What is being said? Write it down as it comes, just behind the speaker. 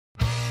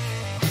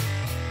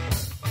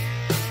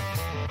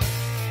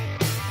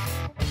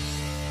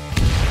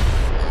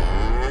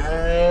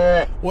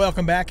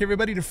Welcome back,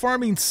 everybody, to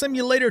Farming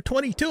Simulator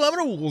 22. I'm an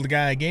old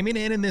guy gaming,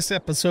 and in this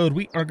episode,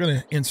 we are going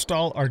to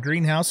install our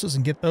greenhouses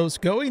and get those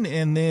going.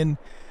 And then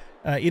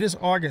it is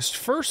August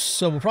 1st,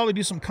 so we'll probably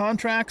do some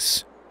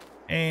contracts.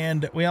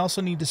 And we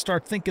also need to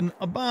start thinking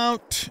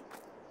about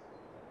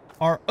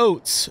our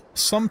oats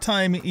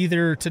sometime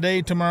either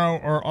today, tomorrow,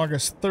 or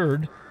August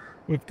 3rd.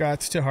 We've got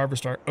to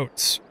harvest our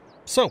oats.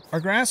 So our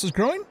grass is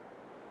growing.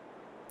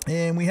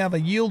 And we have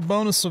a yield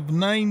bonus of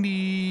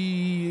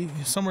 90,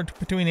 somewhere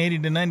between 80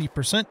 to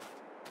 90%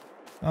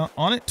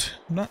 on it.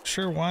 I'm not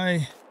sure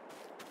why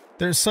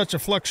there's such a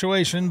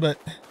fluctuation, but,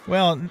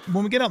 well,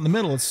 when we get out in the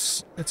middle,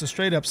 it's a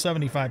straight up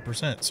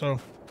 75%. So,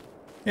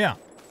 yeah.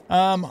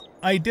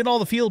 I did all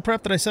the field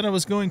prep that I said I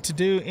was going to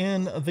do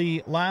in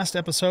the last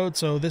episode,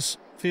 so this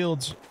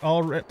field's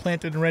all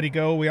planted and ready to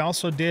go. We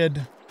also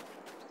did,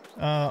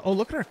 oh,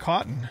 look at our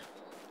cotton.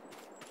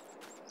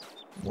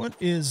 What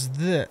is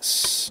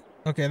this?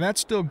 Okay, that's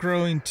still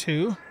growing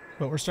too,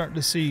 but we're starting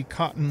to see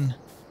cotton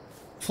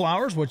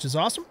flowers, which is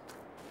awesome.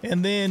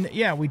 And then,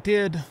 yeah, we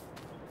did,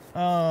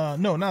 no,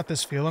 not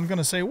this field. I'm going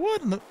to say, where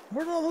did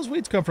all those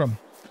weeds come from?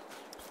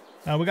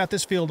 We got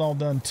this field all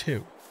done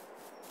too.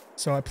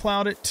 So I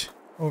plowed it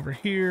over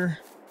here,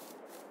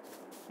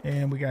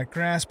 and we got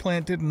grass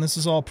planted, and this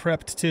is all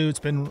prepped too. It's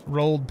been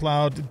rolled,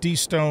 plowed,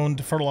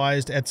 de-stoned,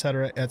 fertilized,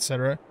 etc.,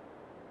 etc.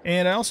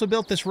 And I also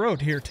built this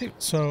road here too.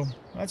 So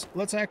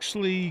let's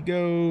actually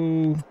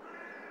go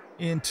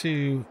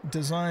into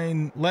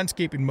design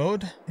landscaping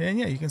mode, and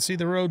yeah, you can see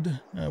the road.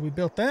 We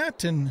built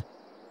that, and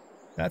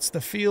that's the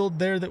field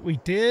there that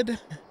we did,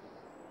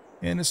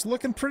 and it's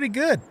looking pretty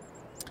good.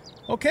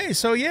 Okay,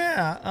 so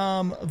yeah,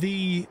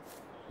 the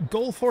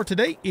goal for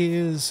today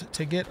is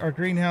to get our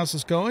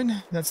greenhouses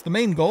going. That's the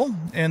main goal,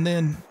 and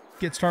then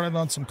get started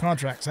on some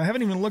contracts. I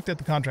haven't even looked at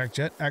the contracts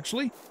yet,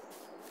 actually.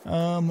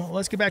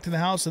 Let's get back to the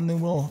house, and then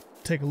we'll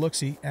take a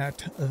look-see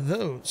at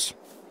those.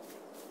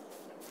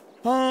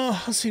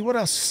 Let's see, what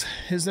else?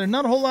 Is there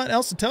not a whole lot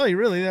else to tell you,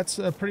 really? That's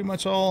pretty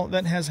much all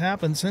that has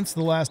happened since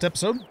the last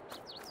episode.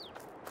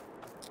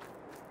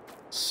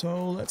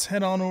 So let's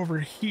head on over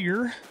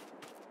here.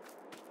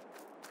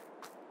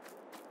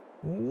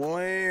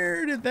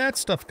 Where did that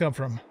stuff come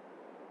from?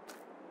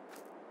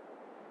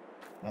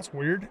 That's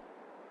weird.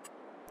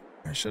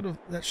 That should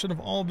have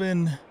all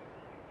been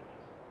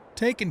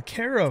taken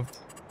care of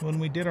when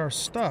we did our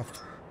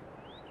stuff.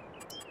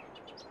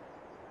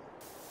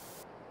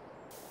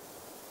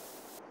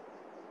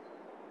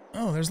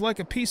 Oh, there's like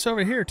a piece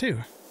over here, too.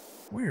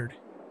 Weird.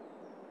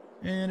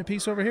 And a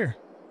piece over here.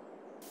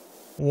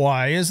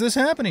 Why is this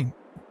happening?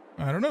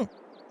 I don't know.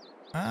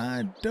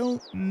 I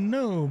don't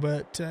know,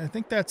 but I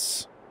think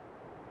that's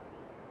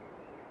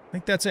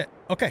it.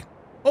 Okay.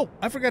 Oh,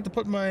 I forgot to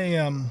put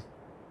my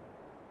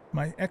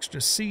my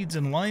extra seeds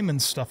and lime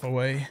and stuff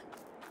away.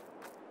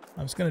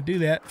 I was going to do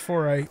that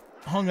before I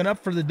hung it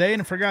up for the day,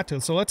 and I forgot to.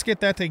 So let's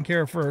get that taken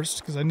care of first,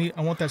 because I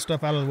want that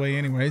stuff out of the way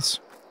anyways.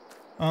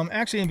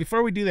 Actually, and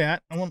before we do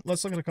that,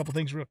 let's look at a couple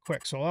things real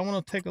quick. So I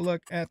want to take a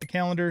look at the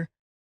calendar.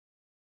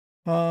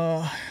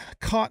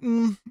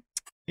 Cotton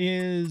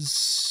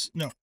is,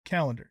 no,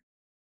 calendar.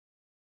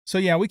 So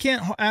yeah, we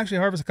can't actually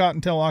harvest the cotton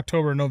until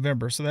October or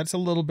November, so that's a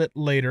little bit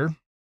later.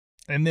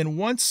 And then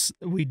once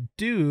we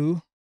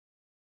do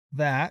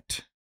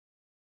that,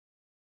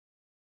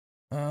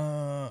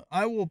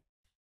 I will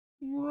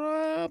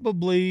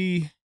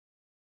probably...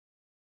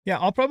 Yeah,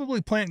 I'll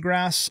probably plant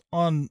grass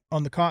on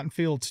the cotton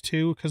fields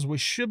too, because we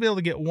should be able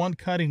to get one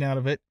cutting out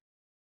of it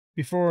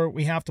before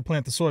we have to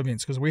plant the soybeans,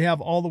 because we have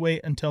all the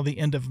way until the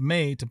end of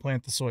May to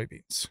plant the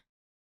soybeans.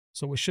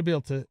 So we should be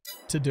able to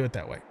do it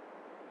that way.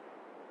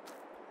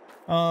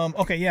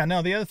 Okay, yeah,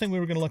 now the other thing we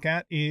were going to look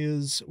at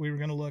is we were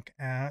going to look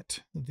at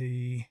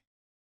the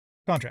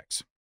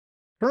contracts.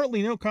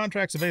 Currently no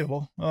contracts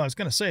available. Oh, I was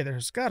going to say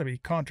there's got to be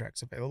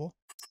contracts available.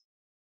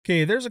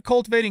 Okay, there's a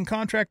cultivating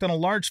contract on a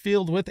large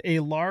field with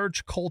a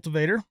large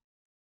cultivator.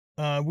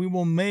 We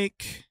will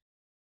make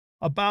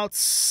about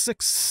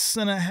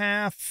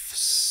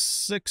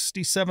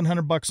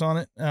 $6,700 on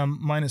it,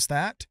 minus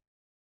that.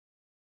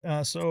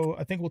 So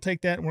I think we'll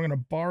take that, and we're going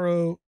to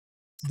borrow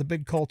the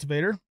big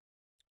cultivator.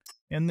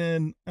 And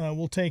then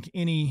we'll take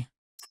any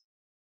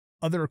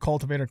other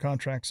cultivator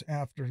contracts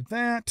after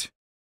that.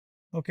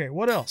 Okay,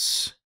 what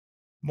else?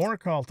 More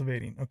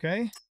cultivating,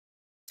 okay.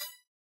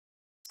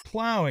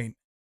 Plowing.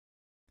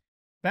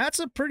 That's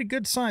a pretty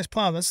good size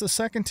plow. That's the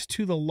second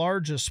to the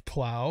largest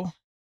plow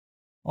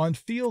on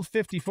field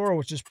 54,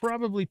 which is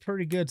probably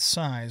pretty good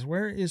size.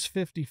 Where is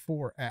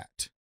 54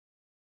 at?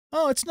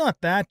 Oh, it's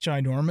not that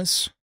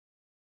ginormous.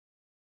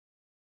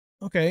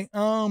 Okay,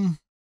 I'll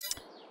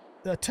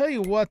tell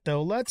you what,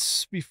 though.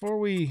 Before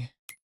we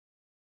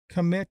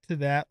commit to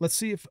that, let's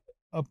see if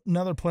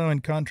another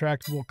plowing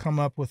contract will come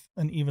up with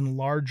an even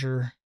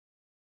larger...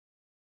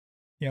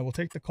 Yeah, we'll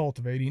take the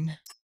cultivating.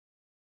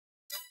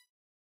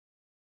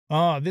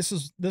 Ah, this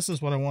is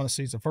what I want to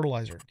see. It's a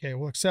fertilizer. Okay,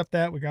 we'll accept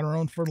that. We got our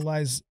own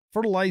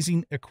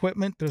fertilizing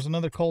equipment. There's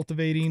another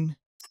cultivating.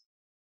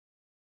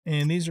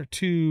 And these are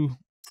two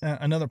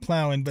another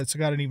plow in, but it's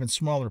got an even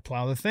smaller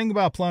plow. The thing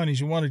about plowing is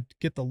you want to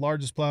get the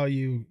largest plow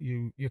you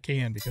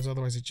can, because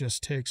otherwise it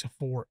just takes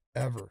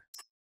forever.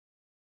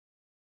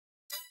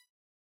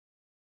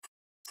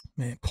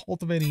 Man,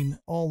 cultivating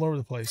all over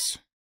the place.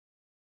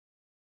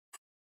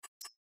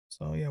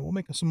 So yeah, we'll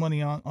make some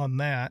money on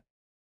that.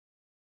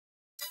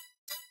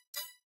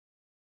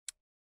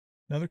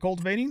 Another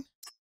cultivating.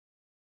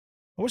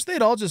 I wish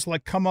they'd all just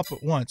like come up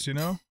at once, you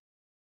know?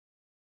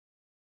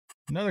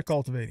 Another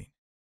cultivating.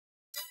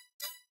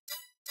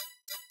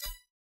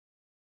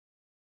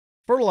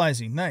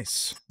 Fertilizing,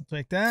 nice. I'll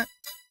take that.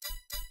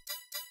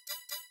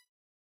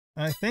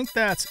 I think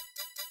that's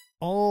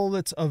all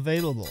that's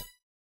available.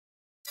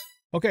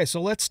 Okay,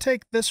 so let's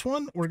take this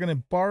one. We're going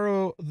to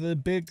borrow the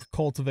big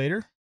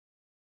cultivator,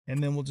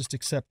 and then we'll just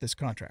accept this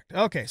contract.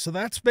 Okay, so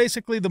that's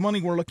basically the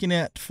money we're looking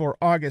at for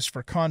August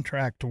for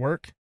contract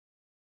work.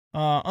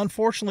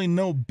 Unfortunately,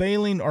 no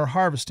baling or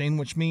harvesting,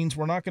 which means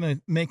we're not going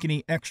to make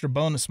any extra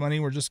bonus money.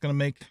 We're just going to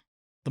make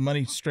the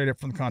money straight up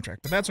from the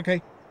contract, but that's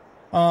okay.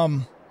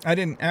 I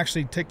didn't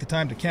actually take the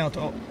time to count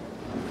all.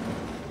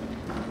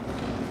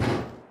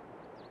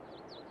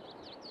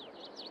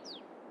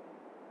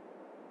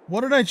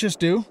 What did I just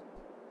do?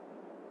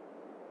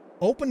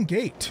 Open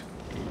gate.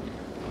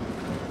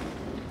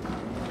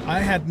 I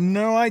had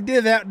no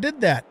idea that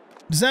did that.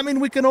 Does that mean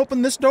we can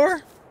open this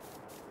door?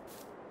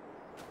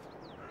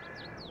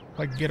 If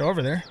I can get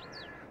over there.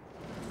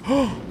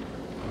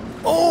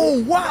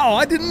 Oh, wow.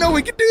 I didn't know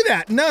we could do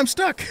that. Now I'm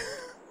stuck.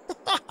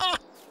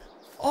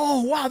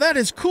 Oh, wow. That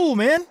is cool,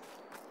 man.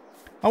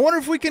 I wonder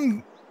if we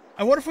can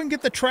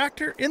get the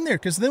tractor in there,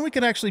 because then we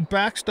can actually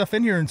back stuff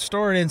in here and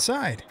store it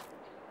inside.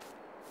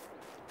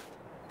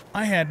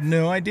 I had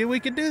no idea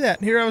we could do that.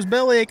 And here I was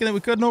belly aching that we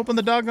couldn't open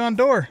the doggone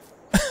door.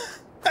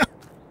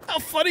 How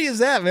funny is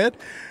that, man?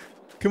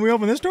 Can we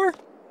open this door?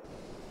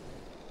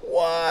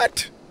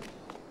 What?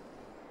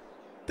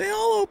 They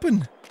all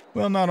open.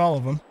 Well, not all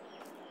of them.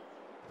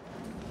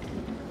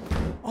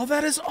 Oh,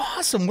 that is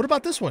awesome. What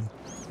about this one?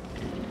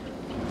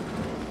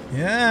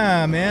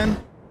 Yeah,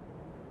 man.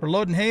 We're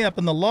loading hay up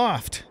in the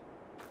loft.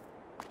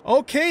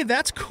 Okay,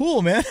 that's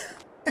cool, man.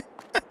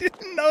 I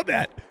didn't know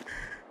that.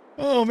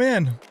 Oh,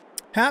 man.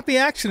 Happy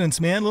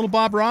accidents, man. Little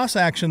Bob Ross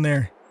action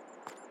there.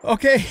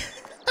 Okay.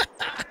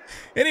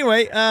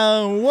 Anyway,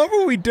 what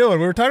were we doing?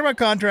 We were talking about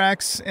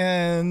contracts,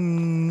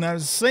 and I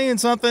was saying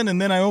something, and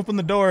then I opened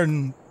the door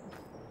and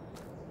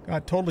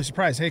got totally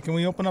surprised. Hey, can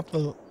we open up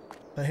the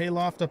hay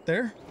loft up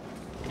there?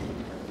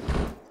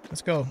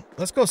 Let's go.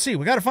 Let's go see.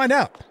 We got to find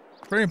out.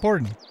 Very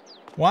important.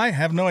 Why? I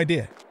have no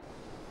idea.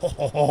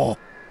 Oh,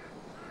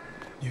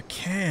 you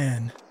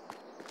can.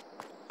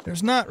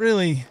 There's not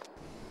really...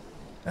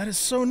 That is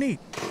so neat.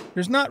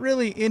 There's not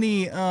really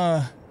any,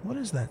 what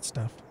is that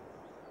stuff?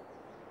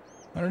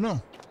 I don't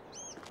know.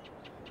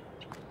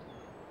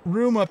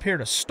 Room up here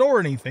to store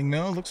anything,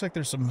 though. Looks like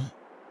there's some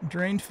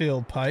drain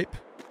field pipe.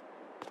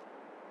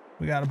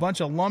 We got a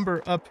bunch of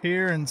lumber up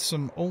here and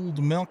some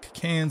old milk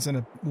cans and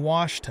a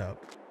wash tub.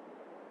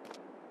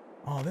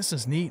 Oh, this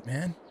is neat,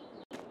 man.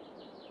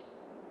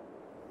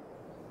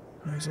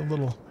 There's a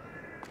little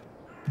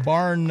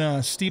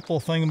barn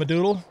steeple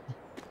thingamadoodle.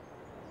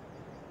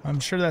 I'm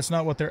sure that's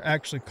not what they're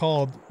actually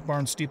called,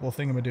 barn steeple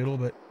thingamadoodle,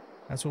 but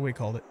that's what we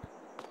called it.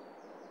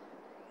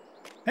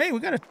 Hey, we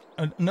got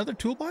another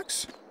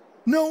toolbox?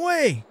 No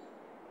way!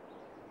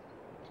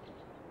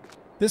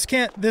 This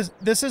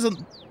isn't...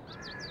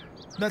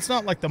 That's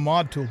not like the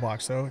mod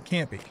toolbox, though. It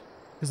can't be,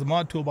 because the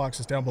mod toolbox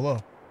is down below.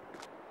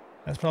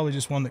 That's probably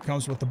just one that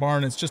comes with the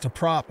barn. It's just a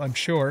prop, I'm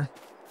sure.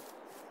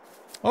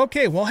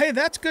 Okay, well, hey,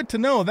 that's good to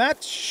know. That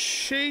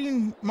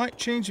might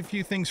change a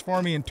few things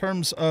for me in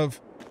terms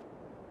of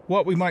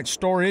what we might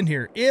store in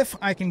here. If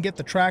I can get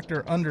the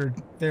tractor under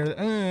there,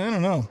 I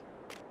don't know.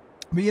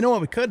 But you know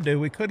what we could do?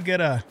 We could get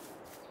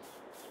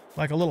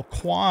like a little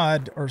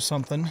quad or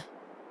something,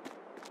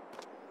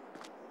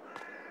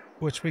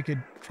 which we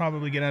could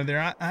probably get under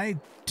there. I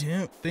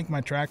don't think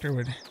my tractor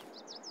would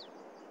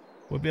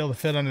be able to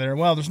fit under there.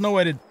 Well, there's no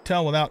way to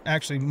tell without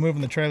actually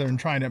moving the trailer and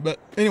trying it. But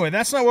anyway,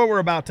 that's not what we're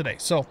about today.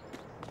 So,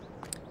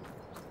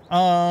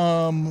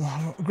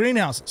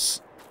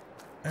 greenhouses.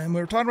 And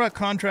we were talking about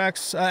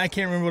contracts. I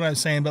can't remember what I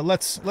was saying, but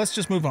let's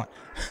just move on.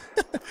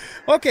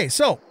 Okay,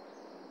 so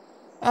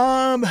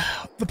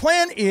the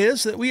plan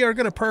is that we are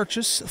going to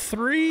purchase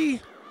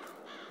 3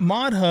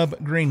 Mod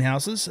Hub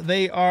greenhouses.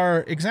 They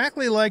are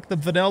exactly like the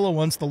vanilla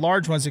ones, the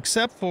large ones,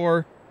 except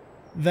for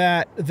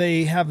that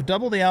they have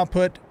double the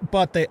output,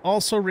 but they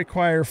also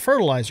require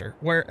fertilizer,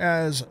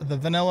 whereas the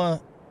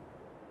vanilla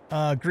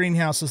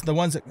greenhouses,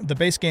 the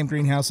base game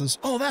greenhouses,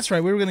 oh, that's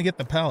right, we were going to get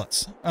the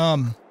pellets.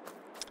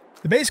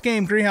 The base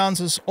game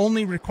greenhouses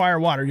only require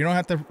water. You don't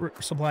have to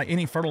supply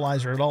any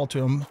fertilizer at all to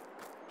them.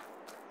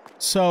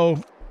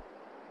 So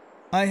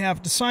I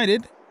have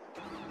decided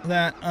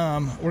that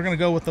we're going to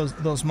go with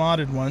those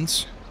modded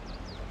ones,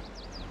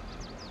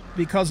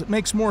 because it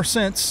makes more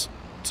sense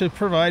to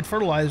provide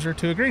fertilizer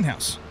to a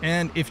greenhouse.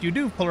 And if you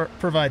do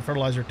provide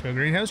fertilizer to a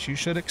greenhouse, you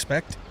should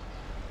expect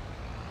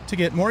to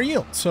get more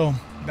yield. So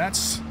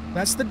that's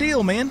That's the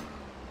deal, man.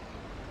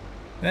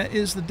 That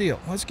is the deal.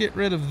 Let's get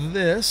rid of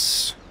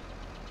this.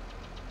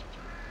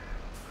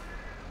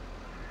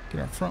 Get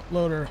our front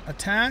loader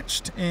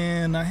attached,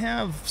 and I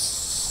have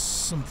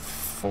some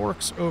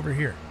forks over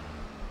here.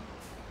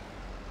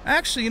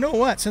 Actually, you know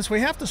what? Since we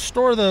have to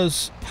store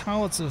those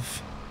pallets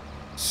of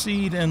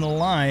seed and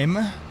lime,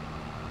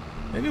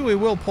 maybe we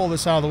will pull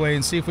this out of the way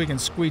and see if we can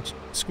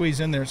squeeze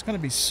in there. It's going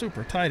to be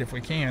super tight if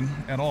we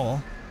can at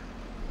all.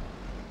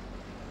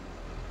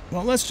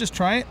 Well, let's just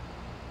try it,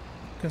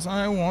 because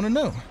I want to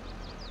know.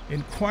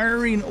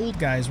 Inquiring old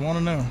guys want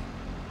to know.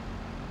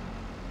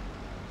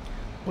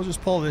 We'll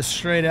just pull this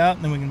straight out,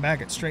 and then we can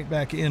back it straight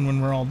back in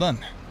when we're all done.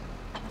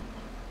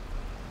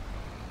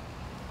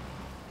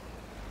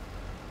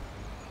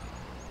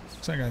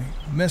 Looks like I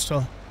missed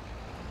a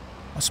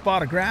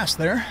spot of grass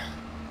there.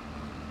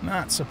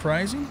 Not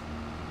surprising.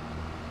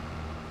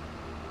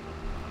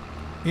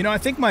 You know, I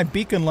think my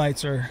beacon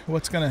lights are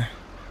what's going to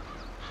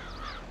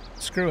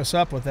screw us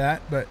up with that,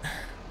 but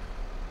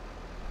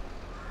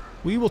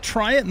we will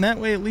try it, and that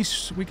way at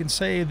least we can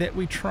say that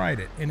we tried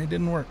it, and it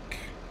didn't work.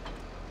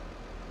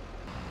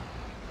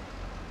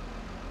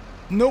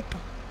 Nope.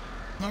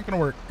 Not going to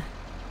work.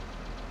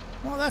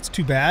 Well, that's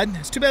too bad.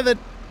 It's too bad that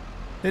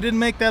they didn't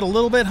make that a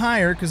little bit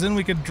higher, because then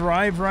we could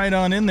drive right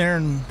on in there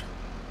and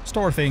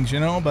store things, you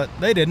know, but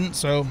they didn't,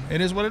 so it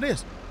is what it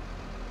is.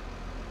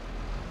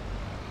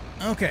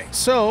 Okay,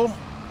 so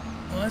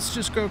let's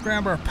just go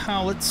grab our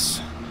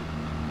pallets.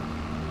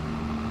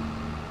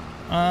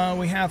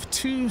 We have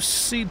 2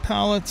 seed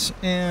pallets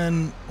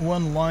and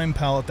 1 lime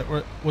pallet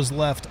that was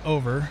left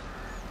over.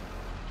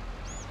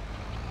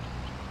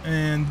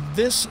 And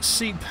this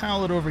seed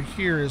pallet over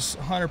here is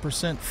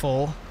 100%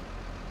 full.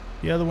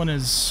 The other one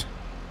is...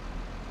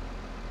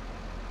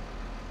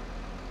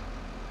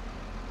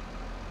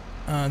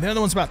 the other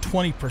one's about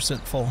 20%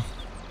 full.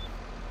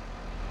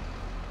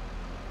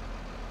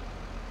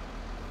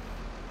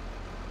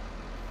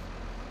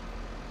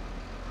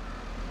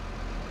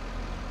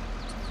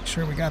 Make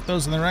sure we got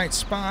those in the right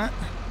spot.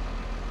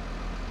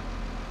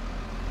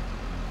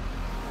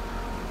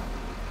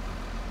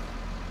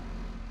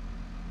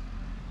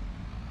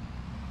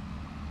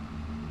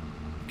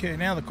 Okay,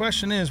 now the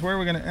question is, where are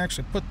we going to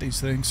actually put these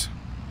things?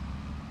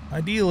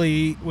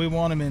 Ideally, we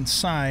want them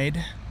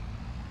inside.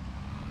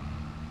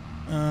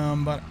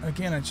 But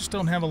again, I just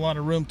don't have a lot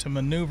of room to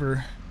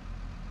maneuver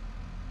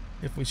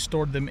if we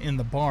stored them in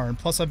the barn.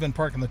 Plus, I've been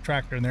parking the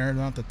tractor in there.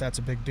 Not that that's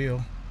a big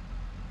deal.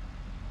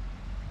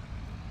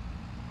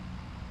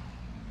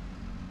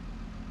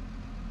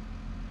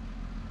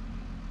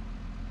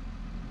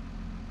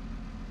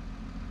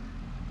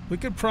 We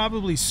could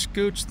probably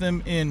scooch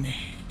them in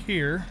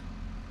here.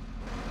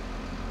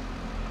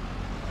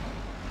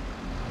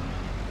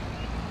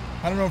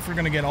 I don't know if we're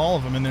going to get all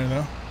of them in there,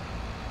 though.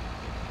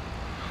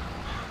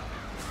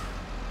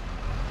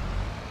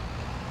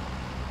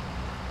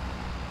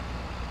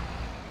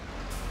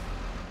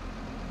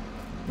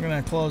 We're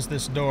going to close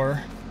this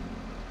door.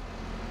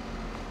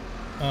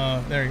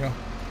 There you go.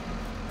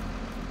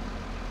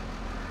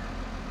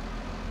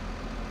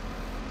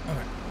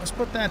 Okay, let's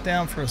put that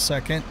down for a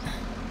second.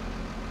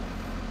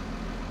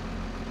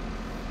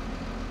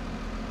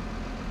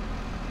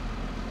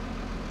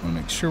 I want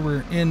to make sure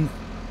we're in.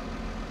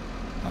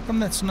 How come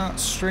that's not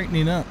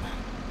straightening up?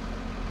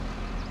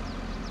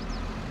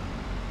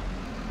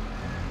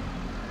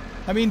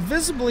 I mean,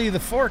 visibly the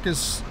fork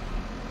is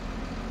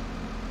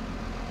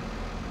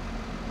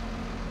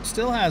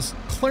still has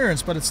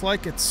clearance, but it's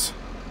like there's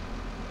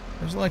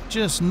like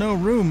just no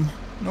room,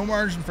 no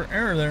margin for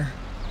error there.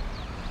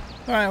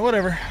 All right,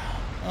 whatever.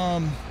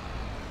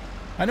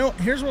 I know.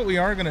 Here's what we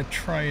are gonna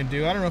try and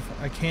do. I don't know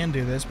if I can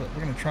do this, but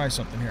we're gonna try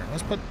something here.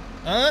 Let's put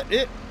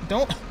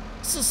don't.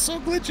 This is so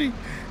glitchy.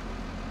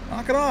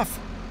 Knock it off.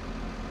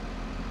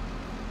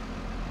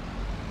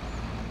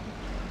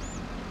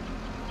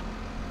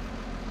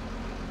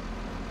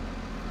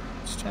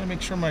 Just trying to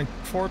make sure my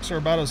forks are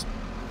about as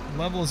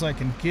level as I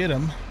can get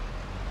them.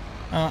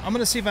 I'm going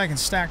to see if I can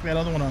stack that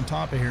other one on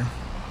top of here.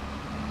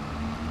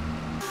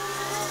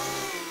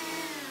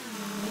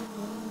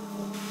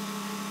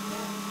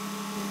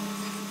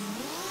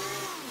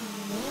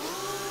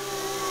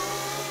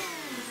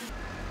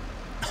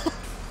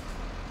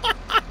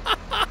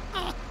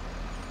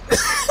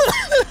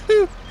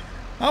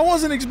 I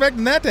wasn't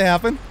expecting that to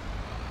happen.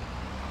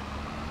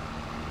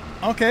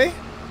 Okay,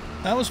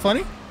 that was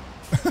funny.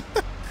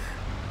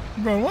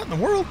 I'm going, what in the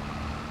world?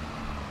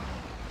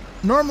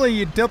 Normally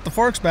you tilt the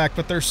forks back,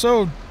 but they're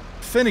so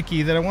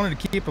finicky that I wanted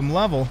to keep them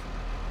level.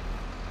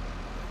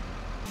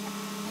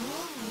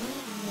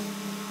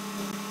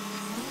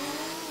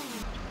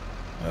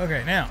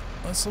 Okay, now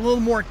let's a little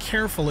more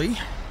carefully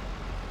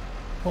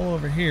pull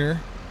over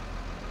here.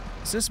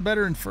 Is this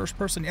better in first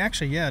person?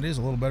 Actually, yeah, it is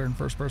a little better in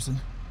first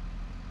person.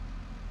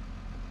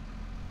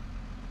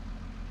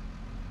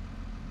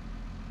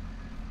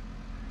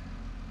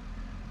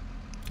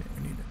 Okay,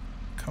 we need to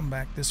come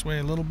back this way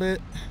a little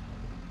bit.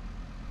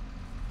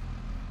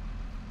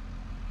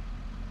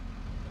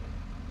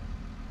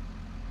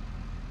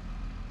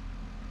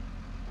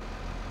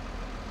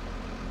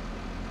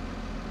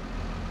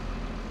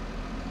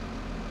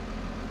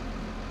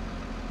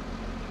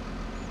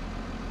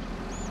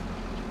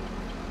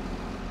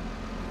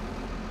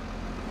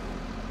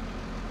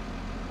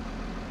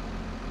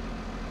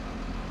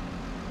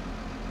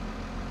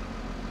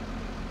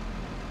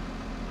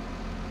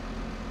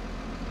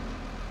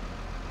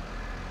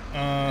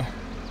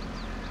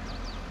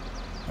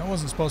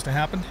 wasn't supposed to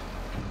happen.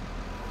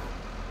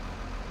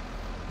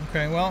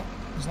 Okay, well,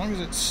 as long as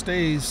it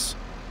stays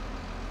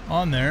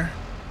on there.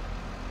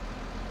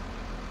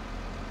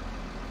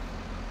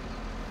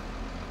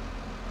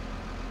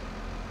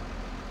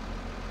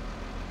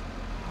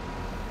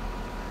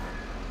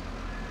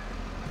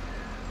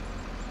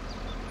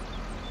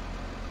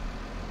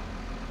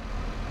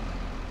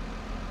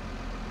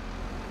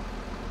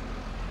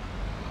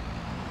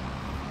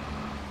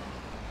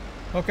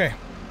 Okay,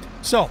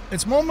 so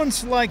it's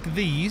moments like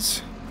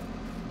these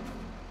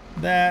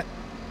that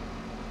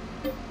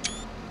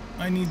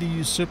I need to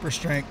use super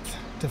strength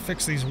to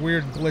fix these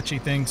weird glitchy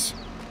things.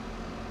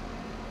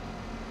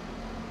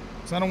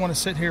 Because I don't want to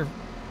sit here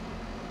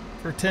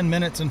for 10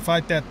 minutes and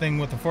fight that thing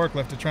with the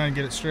forklift to try and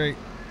get it straight.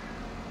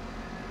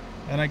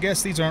 And I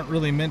guess these aren't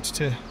really meant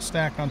to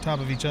stack on top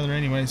of each other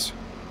anyways.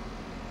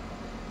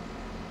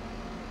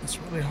 It's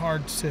really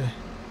hard to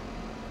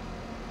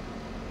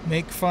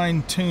make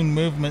fine-tuned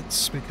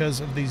movements because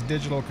of these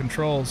digital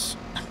controls.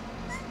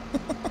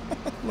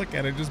 Look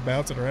at it just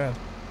bouncing around.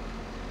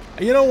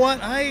 You know what?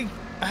 I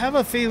have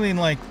a feeling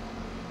like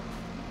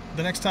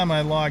the next time I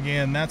log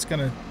in, that's going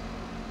to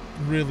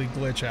really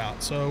glitch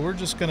out. So we're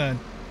just going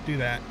to do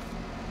that.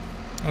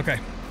 Okay.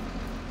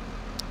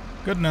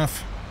 Good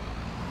enough.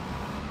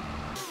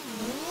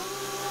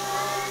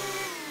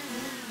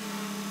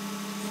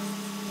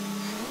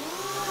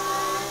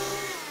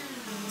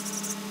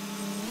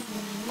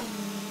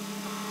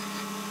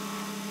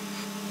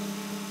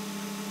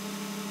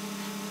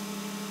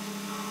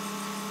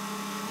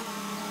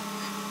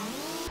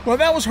 Well,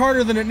 that was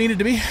harder than it needed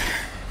to be.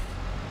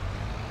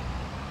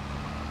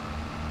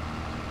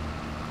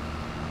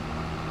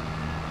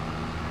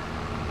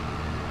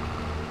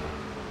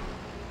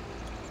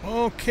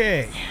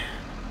 Okay.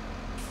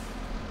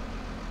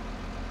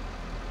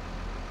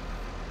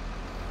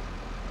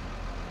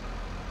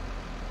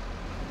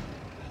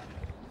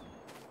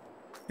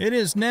 It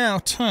is now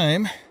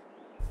time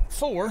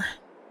for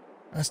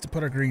us to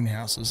put our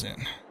greenhouses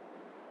in.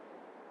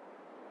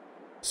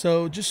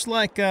 So just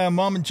like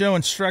Mom and Joe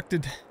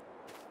instructed,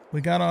 we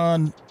got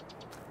on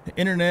the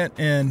internet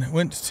and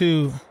went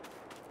to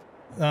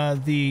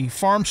the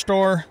farm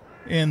store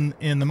in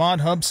the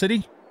Mod Hub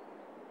City,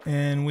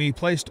 and we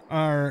placed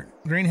our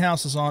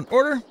greenhouses on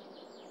order,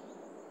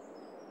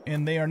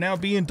 and they are now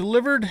being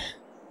delivered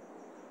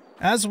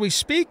as we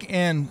speak,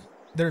 and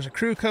there's a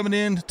crew coming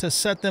in to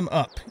set them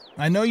up.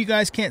 I know you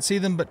guys can't see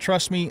them, but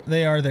trust me,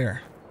 they are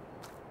there.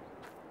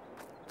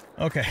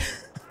 Okay.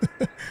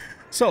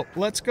 So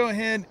let's go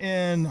ahead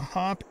and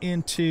hop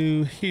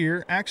into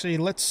here. Actually,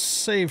 let's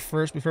save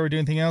first before we do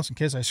anything else in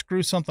case I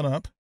screw something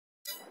up.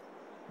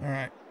 All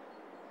right.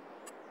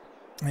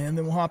 And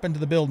then we'll hop into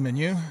the build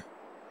menu.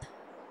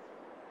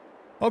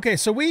 Okay,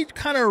 so we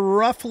kind of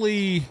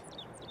roughly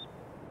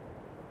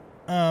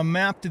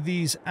mapped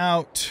these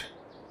out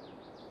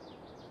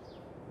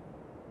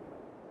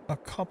a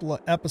couple of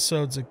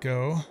episodes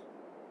ago.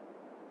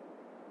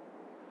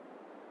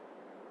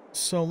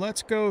 So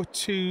let's go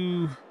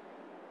to...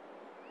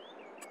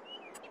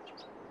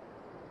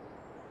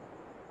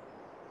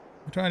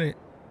 I'm trying to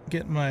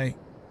get my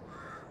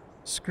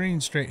screen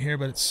straight here,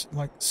 but it's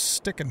like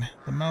sticking.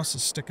 The mouse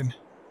is sticking.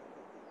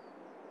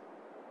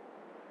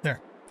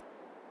 There.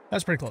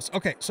 That's pretty close.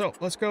 Okay, so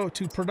let's go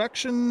to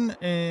production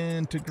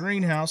and to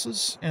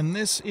greenhouses. And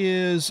this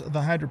is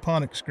the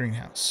hydroponics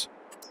greenhouse.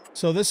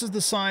 So this is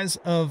the size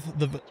of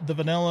the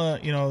vanilla,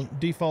 you know,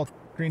 default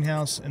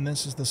greenhouse, and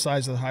this is the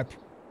size of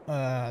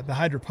the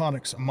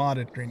hydroponics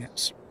modded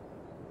greenhouse.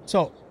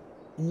 So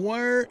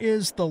where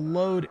is the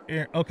load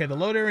area? Okay, the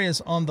load area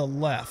is on the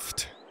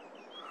left.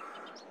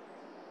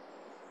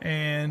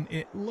 And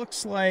it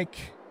looks like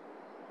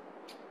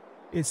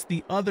it's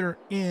the other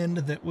end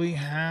that we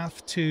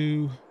have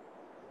to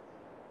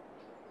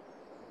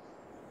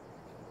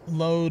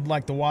load,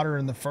 like the water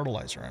and the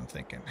fertilizer, I'm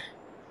thinking.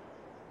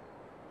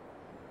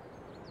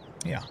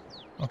 Yeah,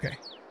 okay.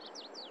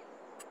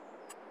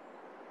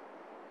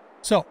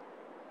 So,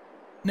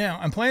 now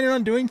I'm planning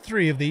on doing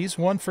 3 of these,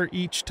 one for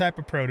each type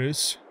of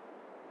produce.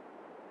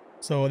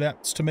 So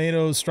that's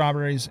tomatoes,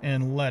 strawberries,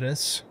 and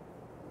lettuce.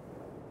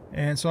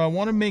 And so I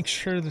want to make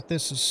sure that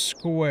this is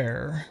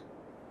square.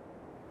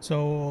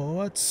 So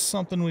what's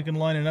something we can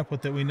line it up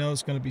with that we know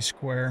is going to be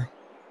square?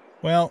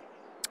 Well,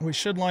 we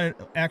should line it...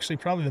 Actually,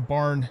 probably the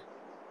barn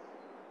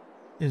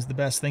is the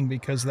best thing,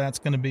 because that's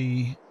going to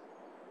be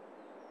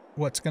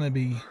what's going to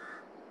be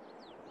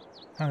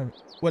kind of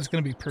what's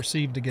going to be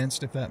perceived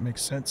against, if that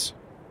makes sense.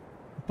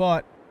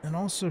 But it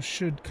also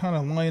should kind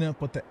of line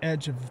up with the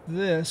edge of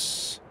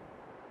this,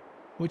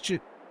 which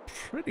it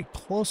pretty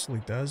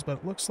closely does, but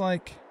it looks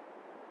like...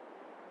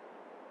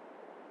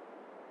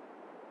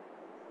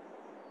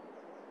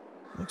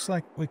 Looks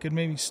like we could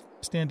maybe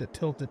stand it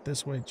tilted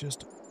this way,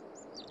 just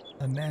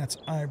a gnat's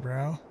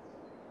eyebrow.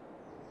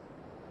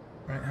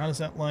 Right, how does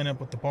that line up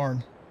with the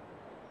barn?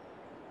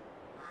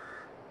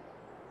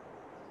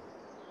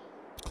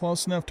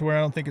 Close enough to where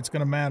I don't think it's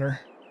going to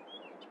matter.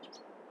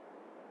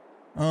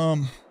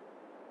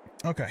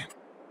 Okay.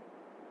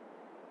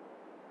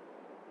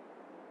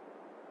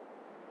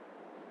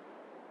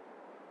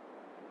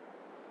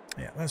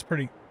 Yeah, that's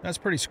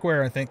pretty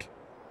square, I think.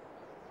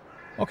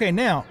 Okay,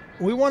 now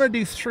we want to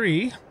do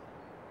 3.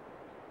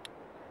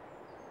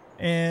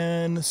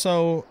 And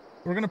so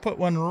we're going to put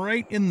one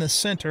right in the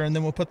center, and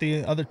then we'll put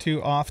the other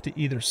 2 off to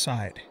either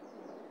side.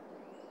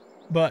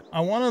 But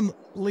I want to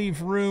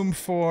leave room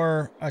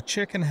for a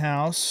chicken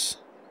house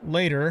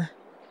later,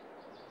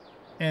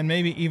 and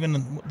maybe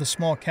even the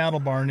small cattle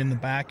barn in the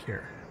back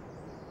here.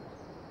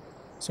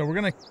 So we're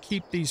going to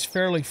keep these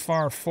fairly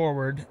far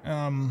forward.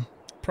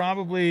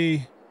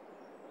 Probably...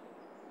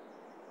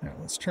 Now,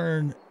 let's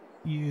turn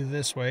you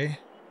this way,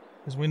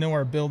 because we know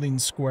our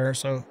building's square,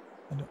 so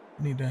I don't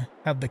need to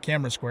have the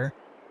camera square.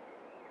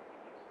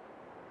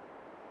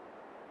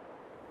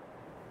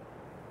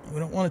 We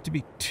don't want it to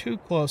be too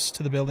close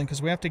to the building,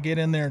 because we have to get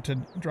in there to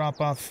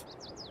drop off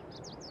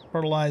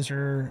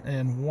fertilizer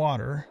and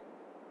water.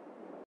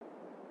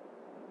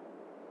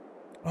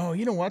 Oh,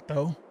 you know what,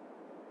 though?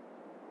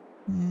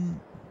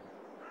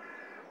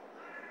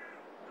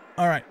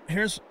 All right,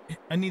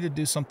 I need to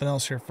do something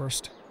else here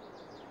first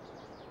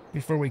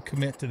before we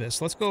commit to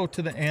this. Let's go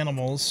to the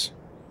animals.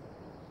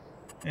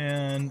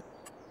 And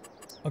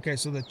okay,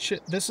 so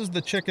this is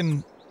the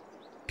chicken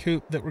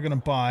coop that we're going to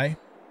buy.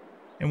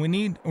 And we're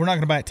not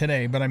going to buy it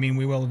today, but I mean,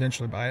 we will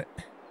eventually buy it.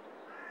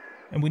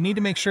 And we need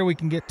to make sure we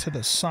can get to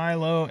the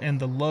silo and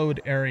the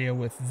load area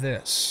with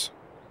this.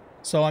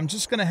 So I'm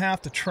just going to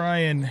have to try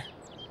and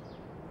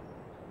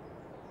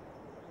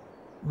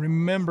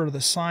remember the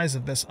size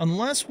of this.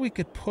 Unless we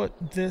could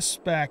put this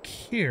back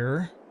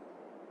here.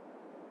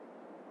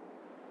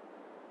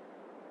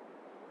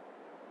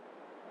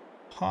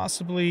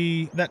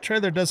 Possibly that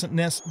trailer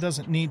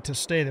doesn't need to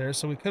stay there,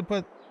 so we could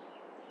put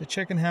the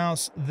chicken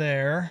house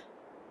there.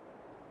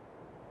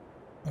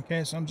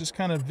 Okay, so I'm just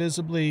kind of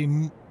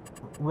visibly,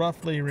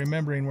 roughly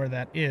remembering where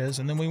that is,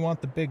 and then we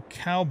want the big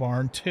cow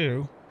barn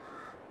too.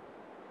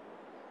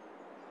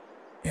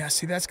 Yeah,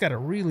 see, that's got a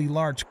really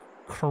large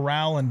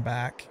corral in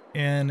back,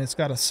 and it's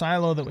got a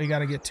silo that we got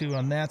to get to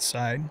on that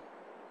side.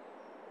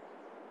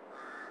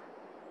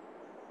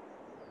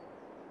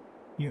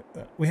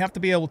 We have to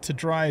be able to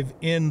drive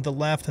in the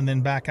left and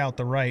then back out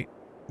the right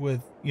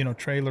with, you know,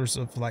 trailers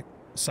of like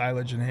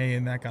silage and hay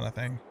and that kind of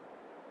thing.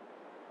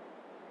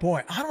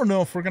 Boy, I don't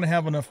know if we're going to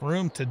have enough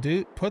room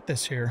to put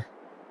this here.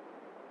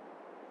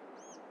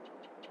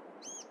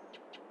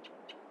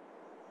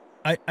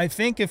 I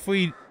think if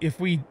we're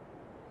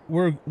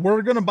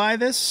going to buy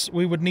this,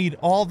 we would need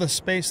all the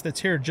space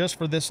that's here just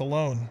for this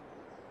alone.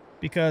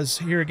 Because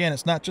here again,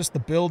 it's not just the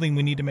building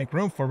we need to make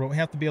room for, but we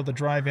have to be able to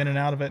drive in and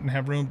out of it and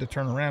have room to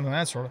turn around and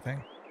that sort of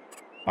thing.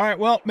 All right,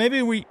 well,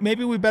 maybe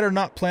we better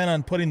not plan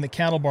on putting the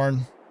cattle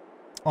barn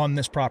on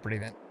this property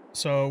then.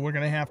 So we're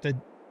going to have to,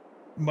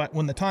 but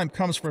when the time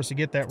comes for us to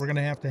get that, we're going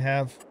to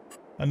have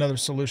another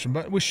solution.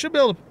 But we should be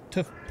able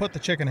to put the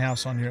chicken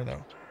house on here,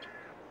 though.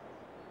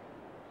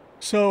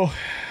 So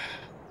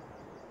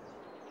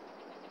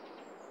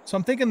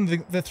I'm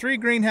thinking the 3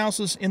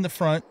 greenhouses in the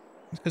front,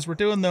 because we're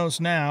doing those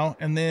now,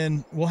 and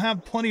then we'll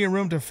have plenty of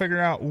room to figure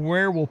out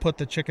where we'll put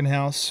the chicken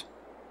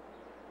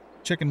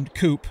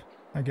coop,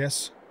 I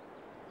guess,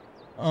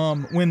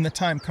 when the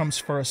time comes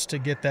for us to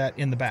get that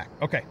in the back.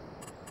 Okay,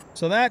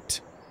 so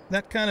that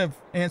kind of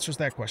answers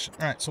that question.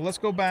 All right, so let's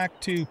go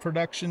back to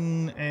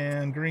production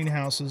and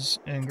greenhouses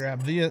and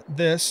grab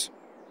this.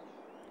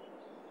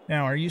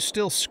 Now, are you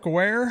still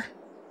square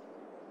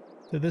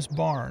to this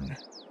barn?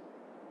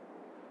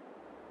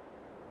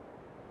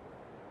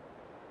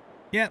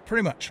 Yeah,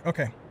 pretty much.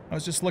 Okay. I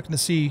was just looking to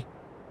see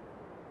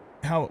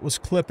how it was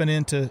clipping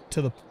into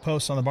the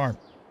posts on the barn.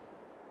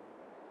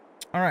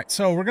 All right,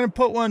 so we're going to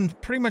put one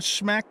pretty much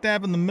smack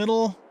dab in the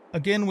middle.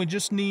 Again, we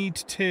just need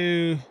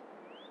to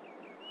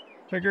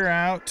figure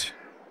out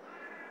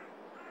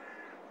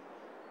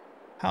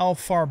how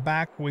far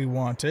back we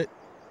want it.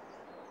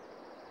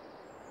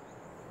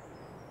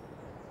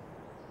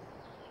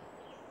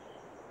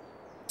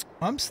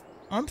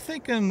 I'm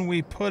thinking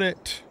we put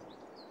it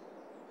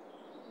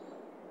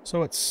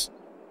so it's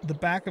the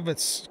back of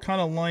it's kind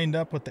of lined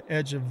up with the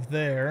edge of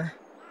there.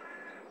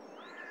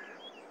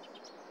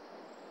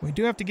 We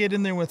do have to get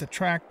in there with a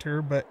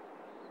tractor, but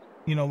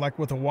you know, like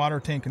with a water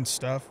tank and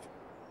stuff.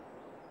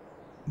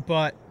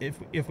 But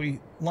if we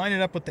line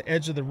it up with the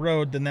edge of the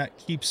road, then that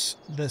keeps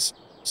this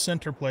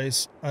center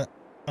place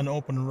an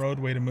open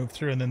roadway to move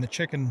through, and then the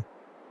chicken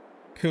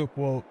coop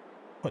will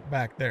put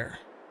back there.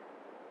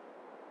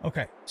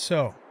 Okay,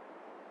 so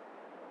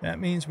that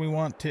means we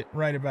want it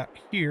right about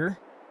here.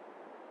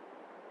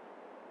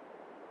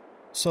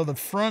 So the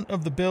front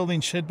of the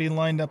building should be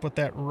lined up with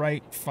that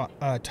right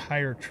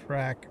tire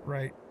track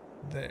right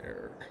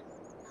there.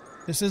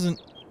 This isn't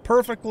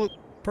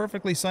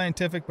perfectly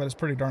scientific, but it's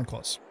pretty darn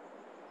close.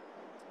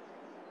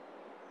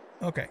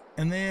 Okay,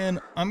 and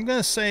then I'm going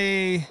to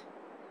say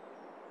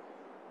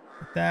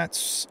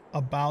that's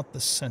about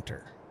the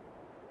center.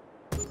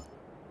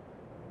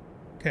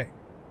 Okay,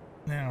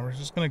 now we're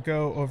just going to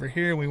go over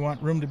here. We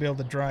want room to be able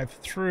to drive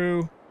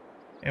through,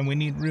 and we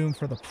need room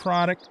for the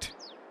product.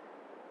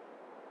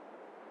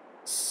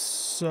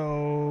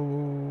 So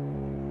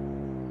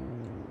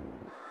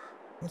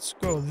let's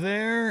go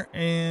there,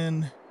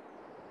 and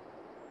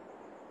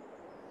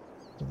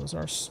those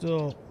are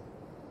still...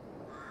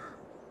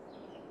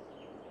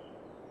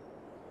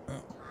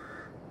 Oh.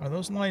 Are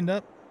those lined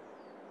up?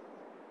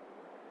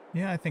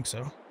 Yeah, I think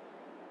so.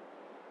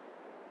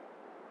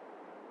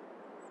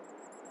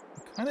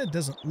 It kind of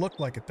doesn't look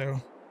like it,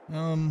 though.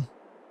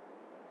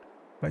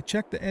 If I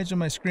check the edge of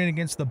my screen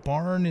against the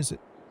barn, is it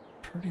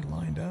pretty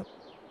lined up?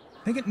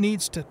 I think it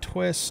needs to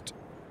twist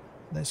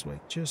this way,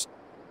 just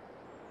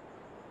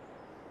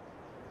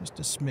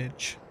a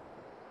smidge.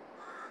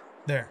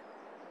 There.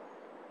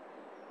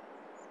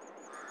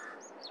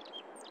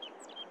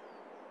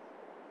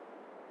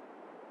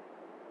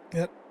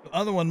 That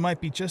other one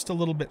might be just a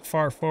little bit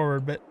far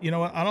forward, but you know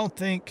what? I don't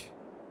think,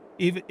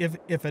 even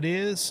if it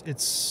is,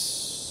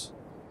 it's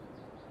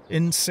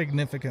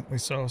insignificantly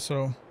so.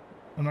 So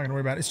I'm not going to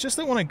worry about it. It's just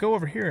that when I go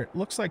over here, it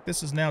looks like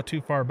this is now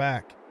too far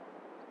back.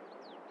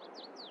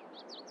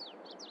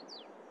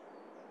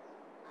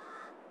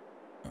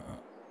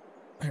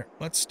 Here,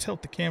 let's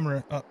tilt the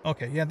camera up.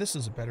 Okay, yeah, this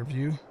is a better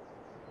view.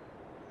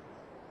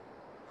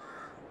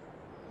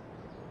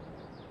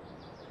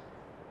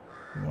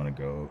 We want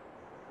to go...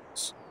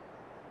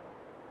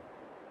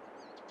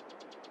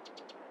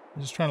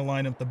 I'm just trying to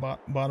line up the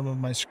bottom of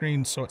my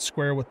screen so it's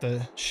square with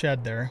the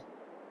shed there.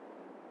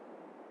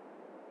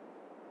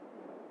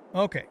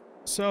 Okay,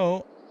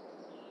 so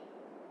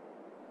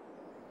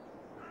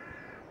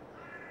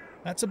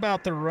that's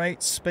about the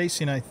right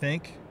spacing, I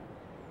think.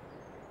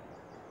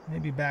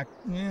 Maybe back,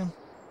 yeah.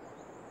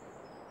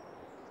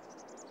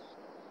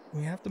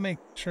 We have to make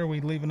sure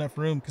we leave enough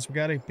room because we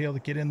got to be able to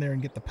get in there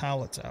and get the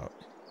pallets out.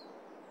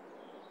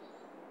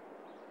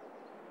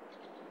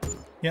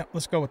 Yeah,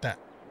 let's go with that.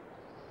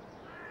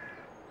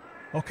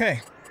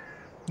 Okay,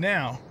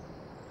 now.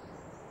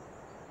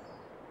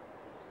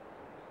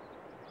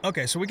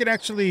 Okay, so we could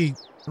actually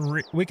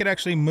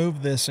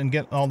move this and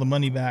get all the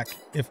money back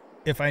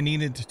if I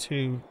needed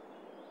to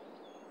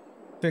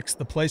fix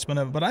the placement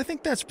of it. But I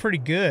think that's pretty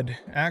good,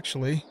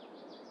 actually.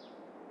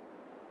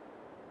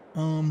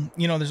 You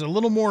know, there's a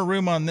little more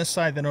room on this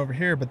side than over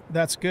here, but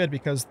that's good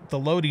because the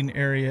loading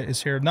area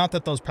is here. Not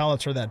that those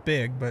pallets are that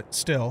big, but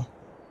still.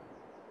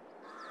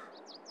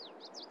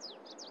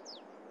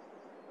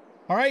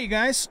 All right, you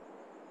guys.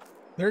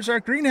 There's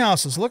our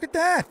greenhouses. Look at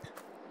that.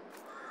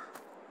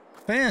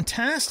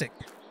 Fantastic.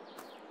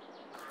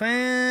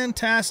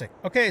 Fantastic.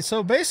 Okay,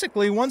 so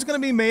basically one's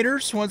going to be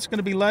maters, one's going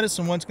to be lettuce,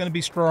 and one's going to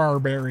be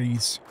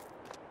strawberries.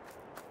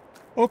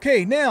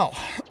 Okay, now,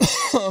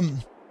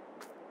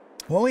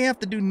 what we have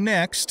to do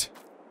next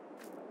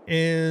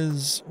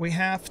is we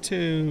have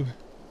to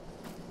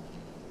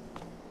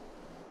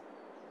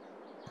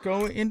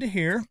go into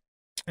here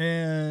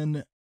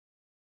and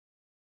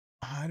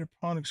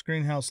hydroponics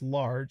greenhouse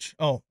large.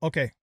 Oh,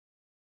 okay.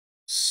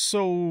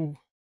 So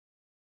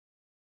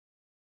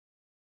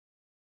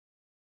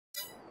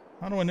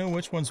how do I know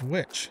which one's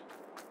which?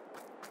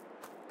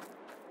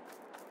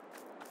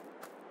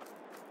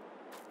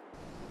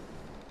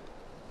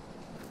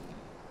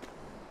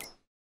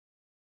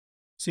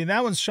 See,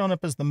 that one's shown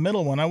up as the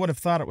middle one. I would have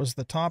thought it was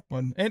the top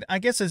one. And I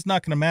guess it's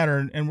not going to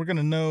matter, and we're going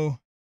to know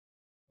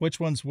which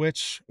one's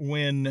which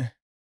once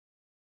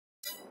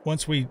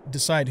we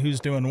decide who's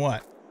doing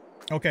what.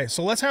 Okay,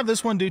 so let's have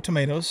this one do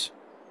tomatoes.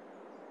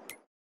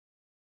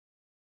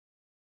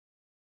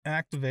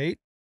 Activate.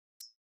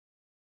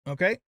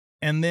 Okay.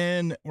 And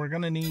then we're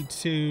going to need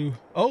to...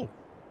 Oh!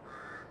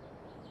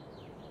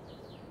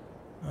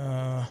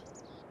 I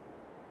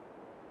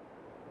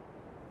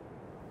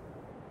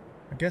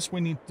guess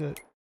we need to...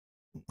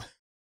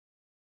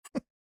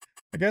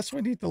 I guess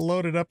we need to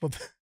load it up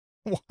with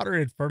water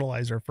and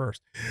fertilizer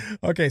first.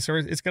 Okay, so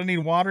it's going to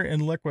need water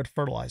and liquid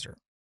fertilizer.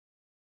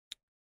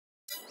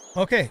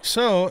 Okay,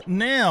 so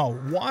now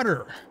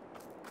water.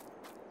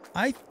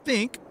 I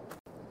think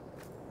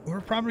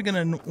we're probably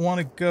going to want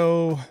to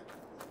go...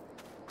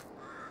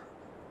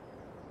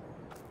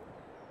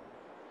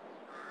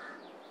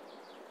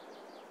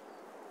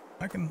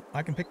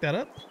 I can pick that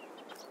up?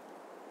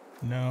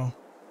 No.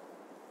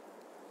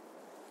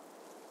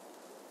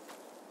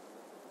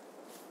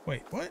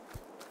 Wait, what?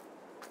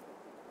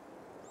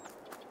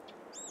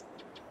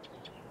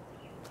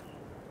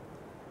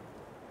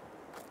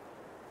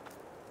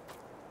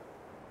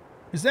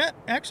 Is that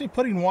actually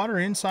putting water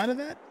inside of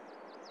that?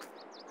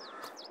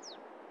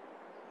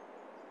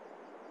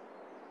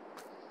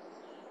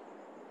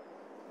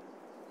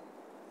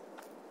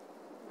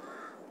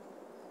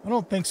 I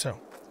don't think so.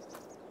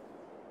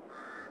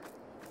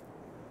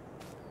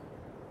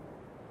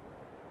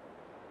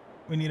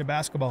 We need a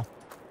basketball.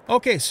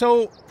 Okay,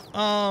 so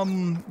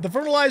the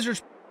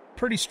fertilizer's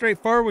pretty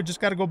straightforward. We just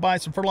got to go buy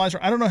some fertilizer.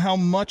 I don't know how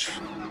much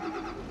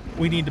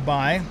we need to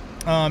buy,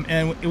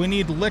 and we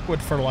need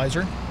liquid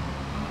fertilizer.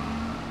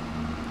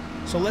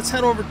 So let's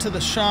head over to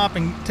the shop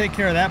and take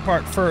care of that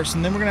part first,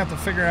 and then we're going to have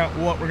to figure out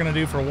what we're going to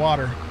do for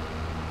water.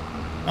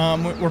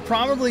 We're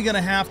probably going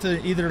to have to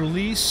either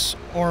lease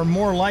or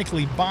more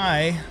likely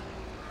buy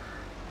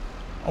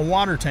a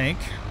water tank.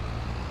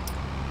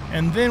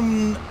 And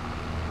then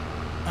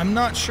I'm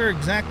not sure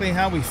exactly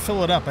how we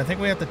fill it up. I think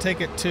we have to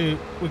take it to,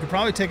 we could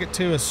probably take it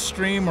to a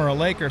stream or a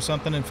lake or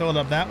something and fill it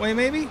up that way,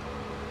 maybe?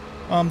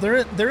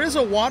 There is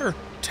a water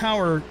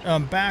tower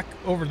back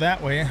over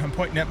that way. I'm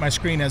pointing at my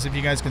screen as if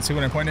you guys can see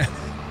what I'm pointing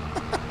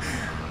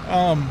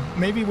at.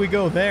 Maybe we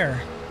go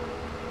there.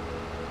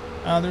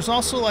 There's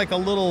also like a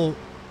little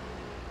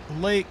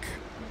lake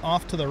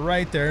off to the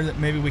right there that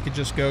maybe we could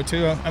just go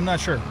to. I'm not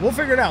sure. We'll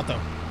figure it out, though.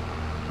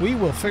 We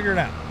will figure it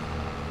out.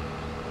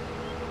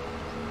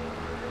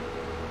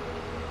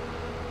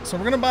 So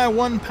we're going to buy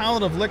 1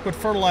 pallet of liquid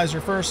fertilizer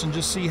first and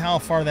just see how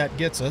far that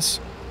gets us.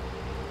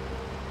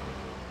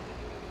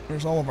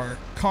 There's all of our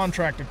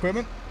contract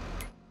equipment.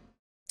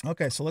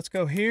 Okay, so let's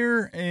go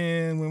here,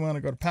 and we want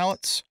to go to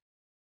pallets.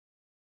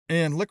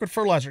 And liquid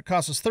fertilizer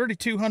costs us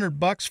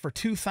 $3,200 for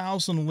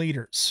 2,000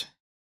 liters.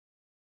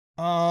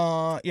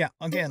 Yeah,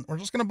 again, we're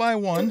just going to buy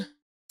 1.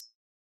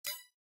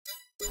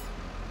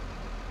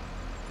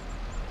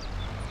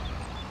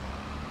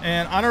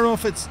 And I don't know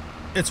if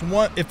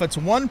it's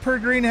one per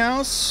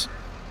greenhouse,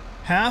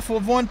 half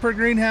of 1 per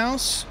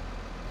greenhouse,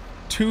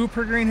 2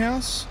 per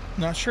greenhouse.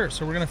 Not sure,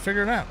 so we're going to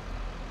figure it out.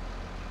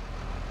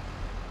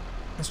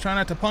 Let's try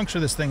not to puncture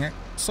this thing. That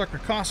sucker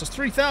cost us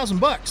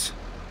 $3,000.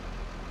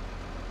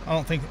 I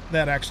don't think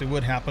that actually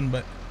would happen,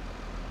 but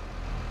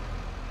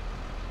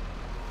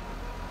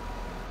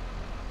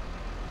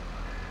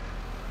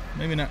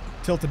maybe not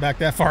tilt it back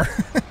that far.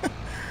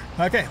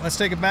 Okay, let's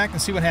take it back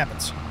and see what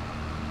happens.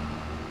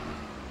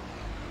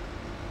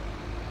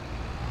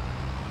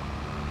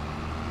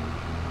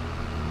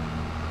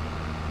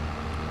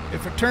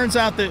 If it turns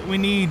out that we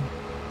need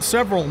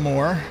several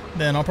more,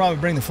 then I'll probably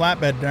bring the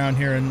flatbed down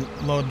here and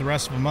load the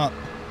rest of them up.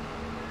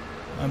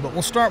 But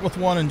we'll start with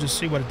 1 and just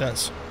see what it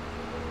does.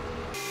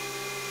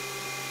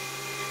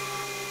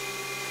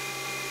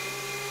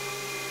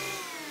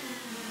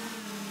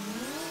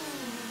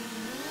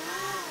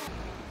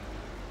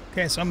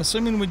 Okay, so I'm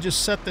assuming we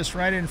just set this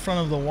right in front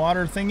of the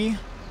water thingy.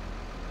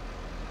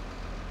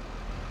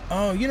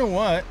 Oh, you know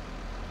what?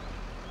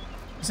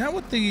 Is that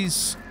what the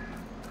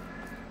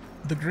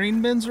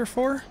green bins are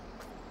for?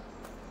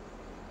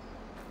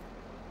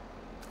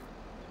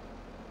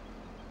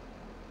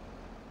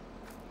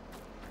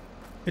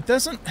 It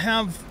doesn't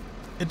have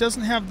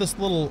this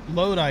little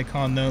load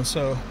icon though,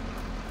 so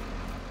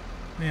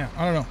yeah,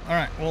 I don't know. All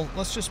right, well,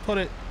 let's just put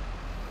it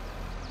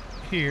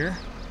here.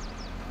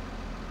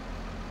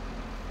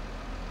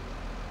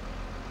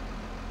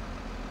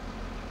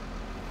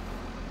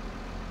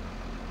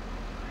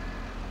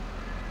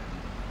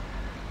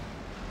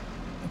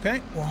 Okay,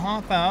 we'll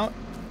hop out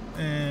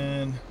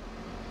and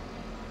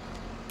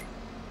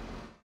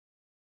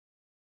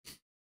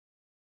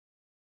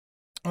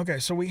okay,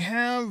 so we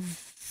have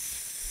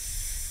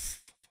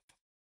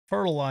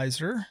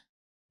fertilizer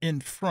in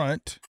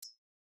front.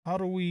 How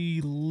do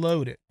we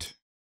load it?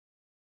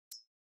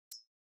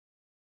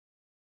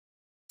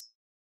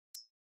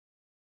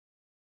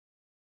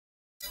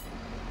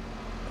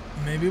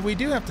 Maybe we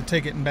do have to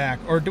take it back,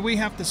 or do we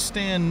have to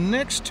stand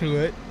next to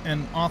it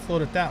and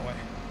offload it that way?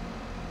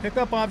 Pick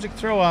up object,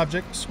 throw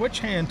object, switch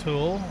hand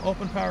tool,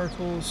 open power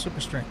tool, super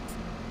strength.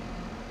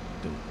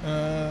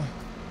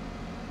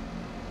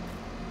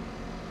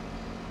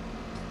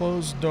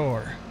 Close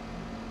door.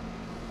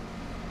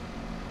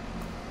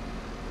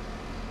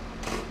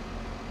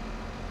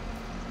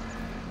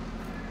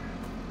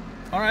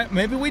 All right,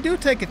 maybe we do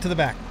take it to the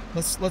back.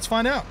 Let's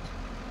find out.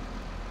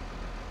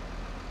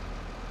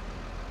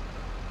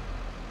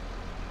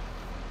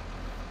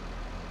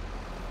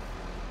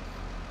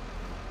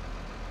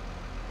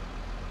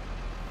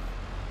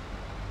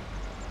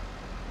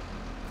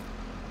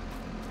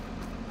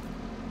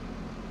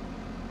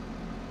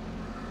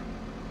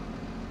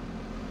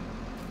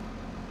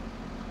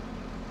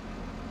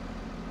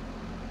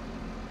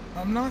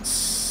 I'm not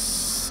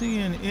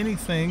seeing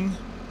anything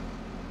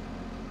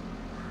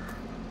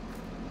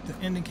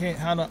to indicate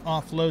how to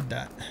offload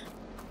that.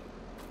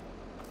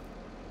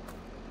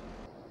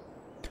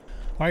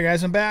 Alright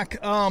guys, I'm back.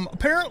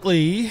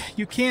 Apparently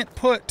you can't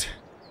put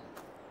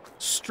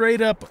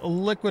straight up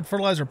liquid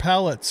fertilizer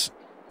pellets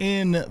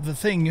in the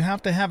thing. You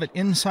have to have it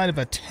inside of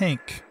a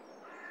tank.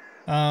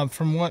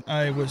 From what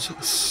I was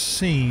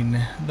seeing.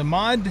 The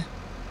mod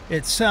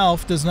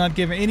itself does not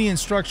give any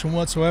instruction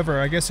whatsoever.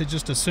 I guess it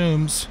just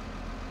assumes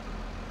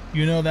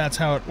you know that's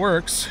how it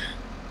works.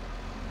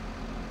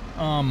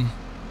 And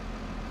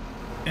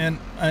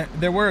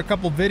there were a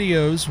couple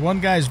videos.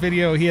 One guy's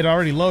video, he had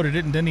already loaded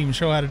it and didn't even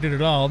show how to do it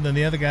at all. Then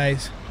the other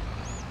guys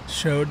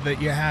showed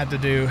that you had to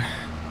do,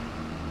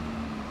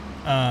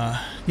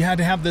 you had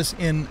to have this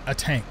in a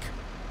tank.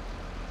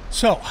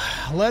 So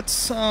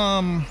let's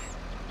turn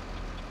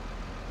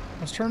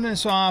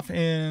this off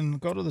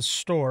and go to the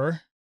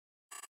store.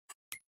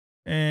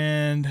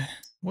 And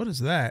what is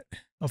that?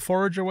 A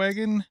forager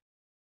wagon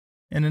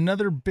and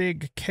another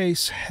big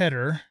case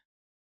header.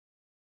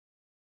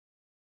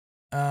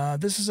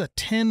 This is a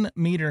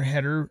 10-meter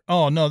header.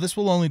 Oh, no, this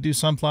will only do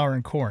sunflower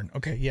and corn.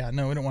 Okay, yeah,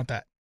 no, we don't want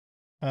that.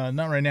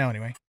 Not right now,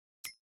 anyway.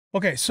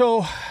 Okay,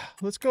 so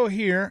let's go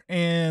here,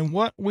 and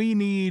what we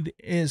need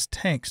is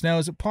tanks. Now,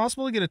 is it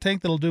possible to get a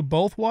tank that'll do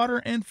both water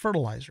and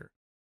fertilizer?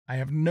 I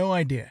have no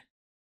idea.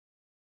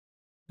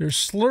 There's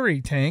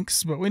slurry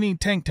tanks, but we need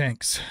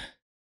tanks.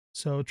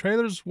 So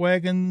trailers,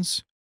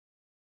 wagons,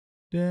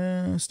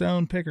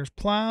 stone pickers,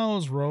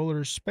 plows,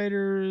 rollers,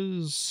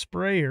 spaders,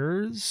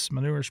 sprayers,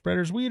 manure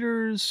spreaders,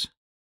 weeders,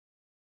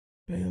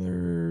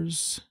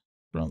 balers,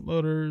 front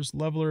loaders,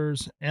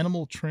 levelers,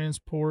 animal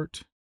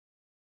transport,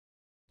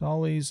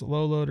 dollies,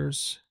 low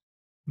loaders,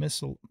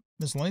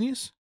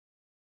 miscellaneous.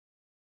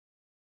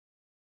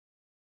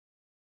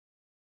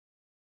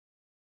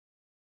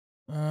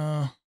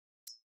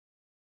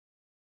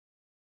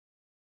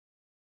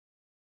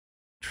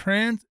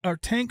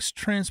 Tanks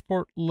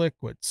transport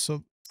liquids. So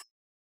is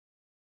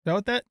that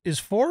what that is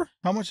for?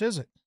 How much is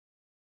it?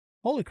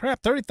 Holy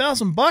crap,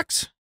 30,000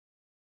 bucks?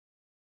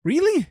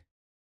 Really?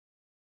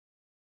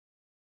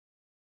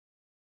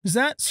 Is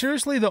that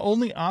seriously the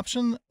only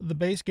option the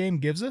base game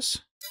gives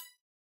us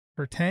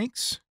for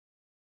tanks?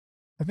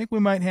 I think we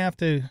might have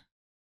to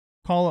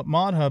call up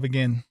Mod Hub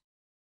again.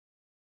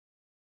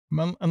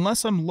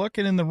 Unless I'm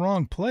looking in the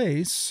wrong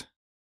place.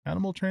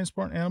 Animal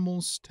transport,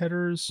 animals,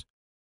 tedders,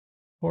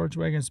 forage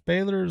wagons,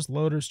 balers,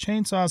 loaders,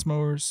 chainsaws,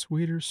 mowers,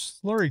 weeders,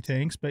 slurry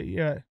tanks. But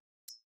yeah,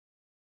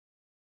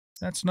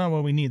 that's not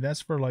what we need.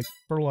 That's for like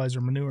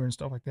fertilizer, manure, and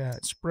stuff like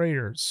that.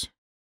 Sprayers.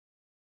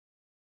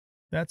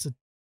 That's a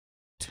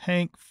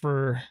tank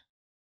for,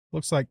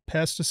 looks like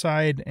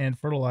pesticide and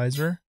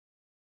fertilizer,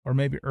 or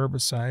maybe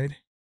herbicide.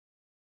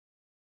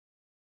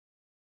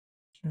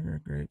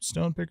 Sugar, grapes,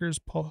 stone pickers,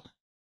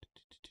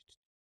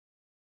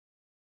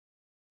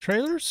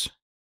 trailers,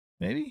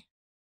 maybe.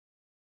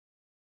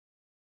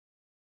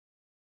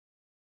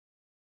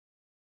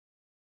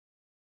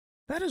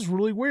 That is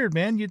really weird,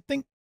 man. You'd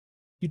think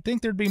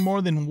there'd be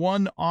more than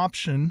one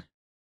option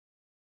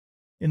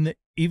in the,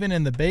 even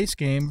in the base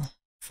game,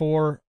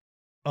 for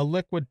a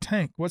liquid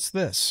tank. What's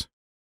this?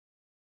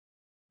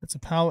 That's a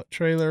pallet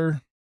trailer.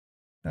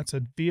 That's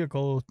a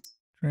vehicle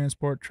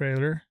transport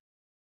trailer.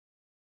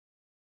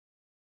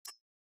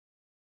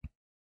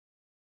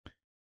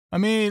 I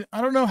mean,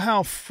 I don't know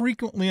how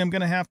frequently I'm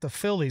going to have to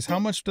fill these. How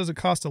much does it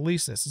cost to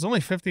lease this? It's only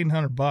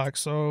 1,500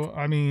 bucks. So,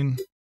 I mean,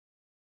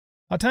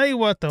 I'll tell you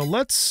what though.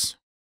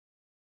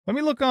 Let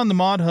me look on the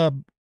Mod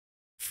Hub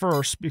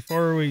first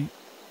before we.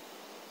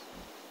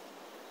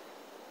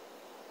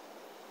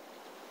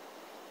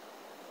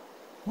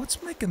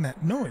 What's making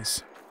that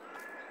noise?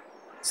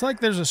 It's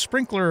like there's a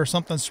sprinkler or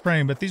something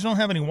spraying, but these don't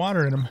have any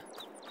water in them.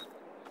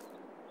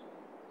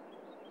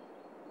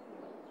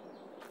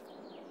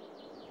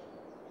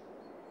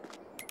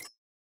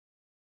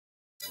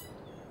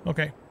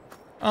 Okay.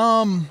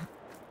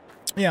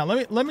 Yeah,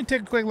 let me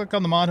take a quick look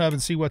on the Mod Hub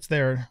and see what's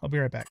there. I'll be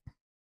right back.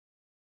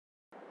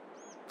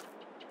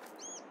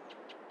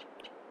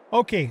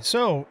 Okay,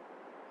 so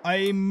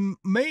I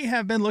may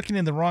have been looking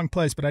in the wrong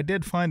place, but I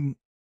did find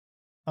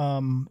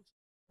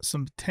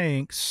some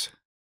tanks.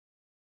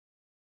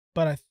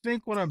 But I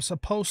think what I'm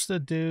supposed to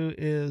do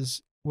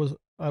is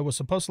I was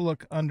supposed to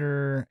look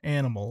under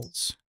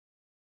animals.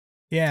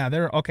 Yeah,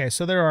 okay,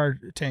 so there are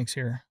tanks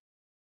here.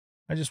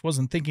 I just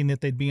wasn't thinking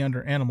that they'd be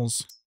under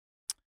animals.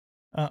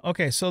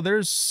 Okay, so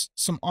there's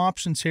some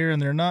options here,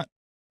 and they're not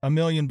a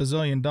million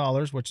bazillion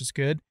dollars, which is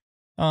good.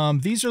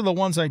 These are the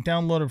ones I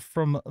downloaded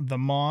from the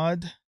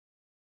mod.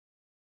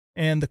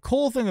 And the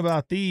cool thing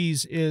about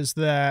these is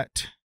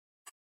that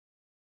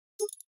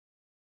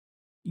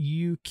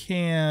you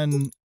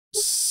can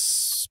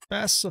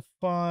specify.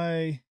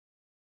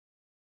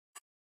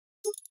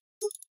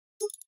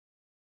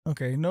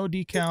 Okay, no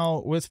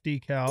decal, with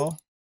decal.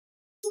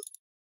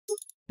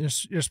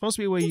 There's supposed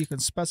to be a way you can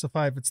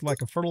specify if it's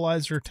like a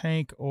fertilizer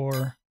tank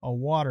or a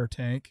water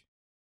tank.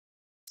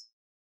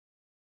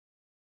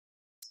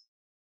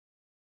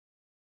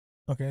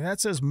 Okay, that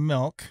says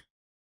milk.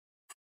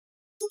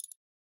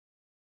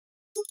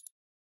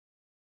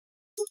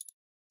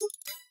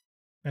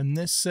 And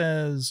this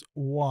says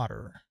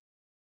water.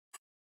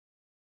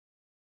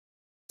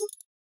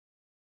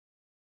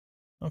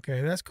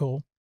 Okay, that's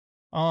cool.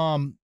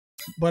 But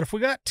if we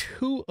got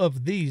two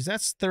of these,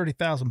 that's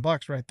 30,000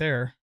 bucks right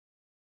there.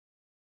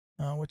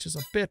 Which is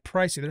a bit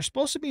pricey. There's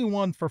supposed to be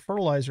one for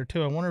fertilizer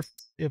too. I wonder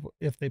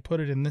if they put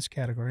it in this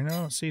category. No, I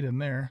don't see it in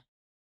there.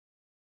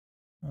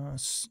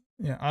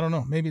 Yeah, I don't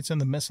know. Maybe it's in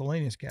the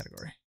miscellaneous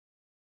category.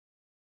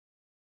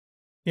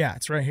 Yeah,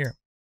 it's right here.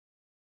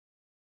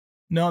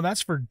 No,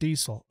 that's for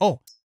diesel. Oh,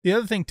 the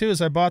other thing too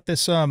is I bought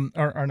this or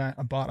not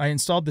I bought. I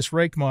installed this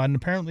rake mod, and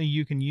apparently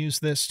you can use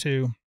this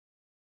to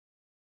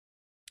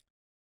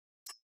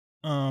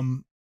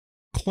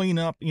clean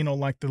up, you know,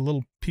 like the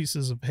little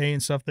pieces of hay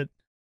and stuff that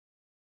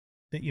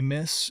you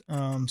miss.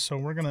 So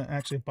we're gonna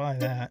actually buy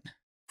that.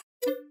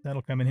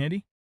 That'll come in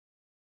handy.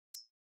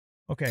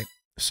 Okay,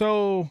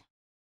 so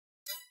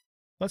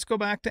let's go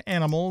back to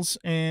animals,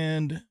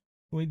 and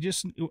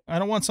I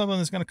don't want something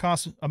that's gonna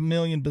cost a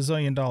million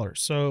bazillion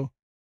dollars. So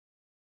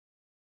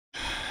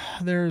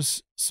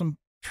there's some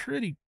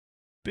pretty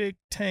big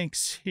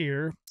tanks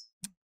here.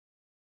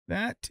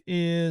 That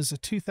is a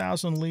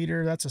 2,000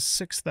 liter. That's a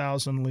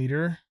 6,000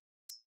 liter.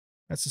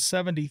 That's a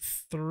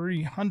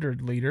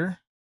 7,300 liter.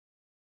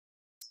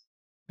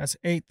 That's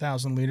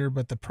 8,000 liter,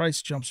 but the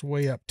price jumps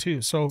way up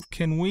too. So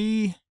can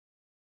we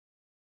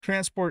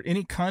transport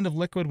any kind of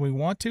liquid we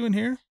want to in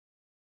here?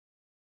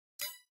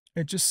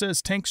 It just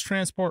says tanks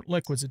transport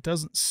liquids. It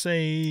doesn't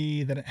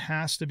say that it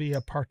has to be a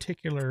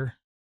particular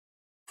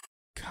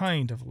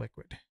kind of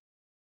liquid.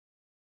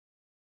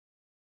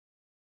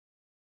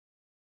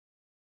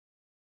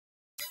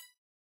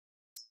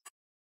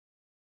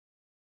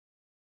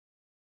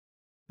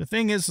 The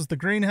thing is the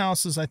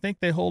greenhouses, I think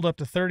they hold up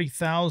to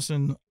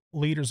 30,000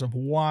 liters of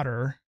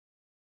water.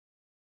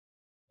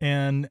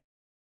 And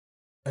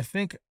I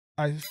think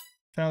I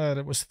found out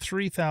it was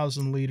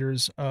 3,000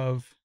 liters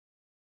of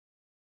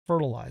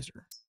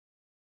fertilizer.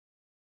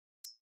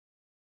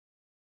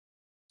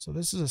 So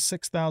this is a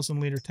 6,000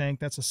 liter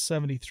tank. That's a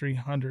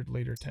 7,300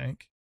 liter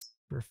tank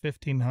for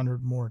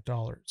 $1,500 more.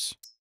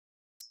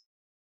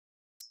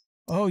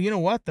 Oh, you know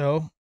what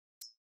though?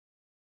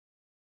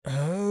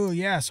 Oh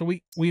yeah, so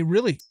we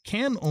really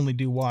can only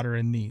do water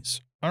in these.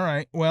 All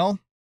right, well,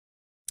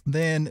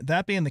 then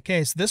that being the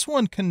case, this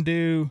one can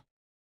do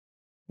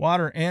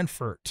water and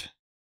fert.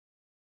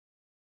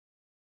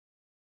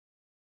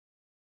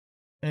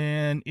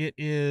 And it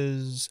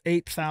is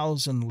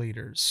 8,000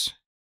 liters.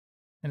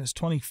 And it's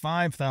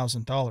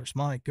 $25,000.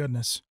 My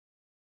goodness.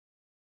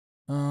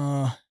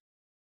 That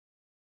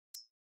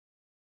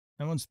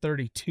one's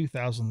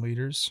 32,000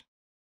 liters.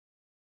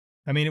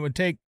 I mean, it would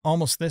take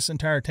almost this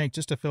entire tank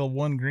just to fill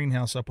one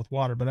greenhouse up with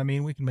water. But I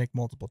mean, we can make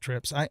multiple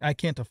trips. I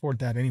can't afford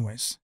that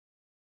anyways.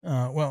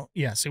 Well,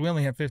 yeah, see, we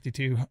only have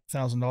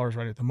 $52,000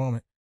 right at the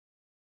moment.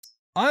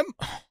 I'm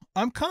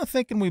kind of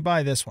thinking we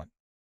buy this one.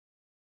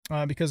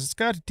 Because it's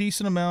got a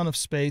decent amount of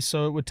space,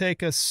 so it would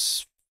take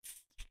us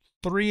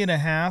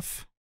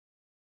 3.5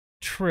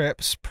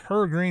 trips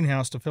per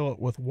greenhouse to fill it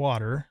with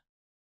water.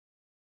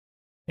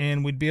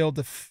 And we'd be able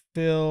to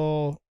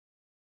fill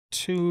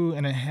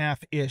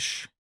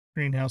 2.5-ish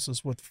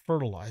greenhouses with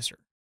fertilizer,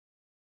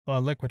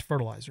 liquid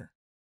fertilizer.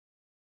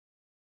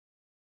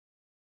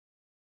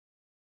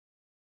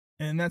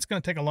 And that's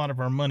going to take a lot of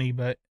our money,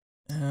 but,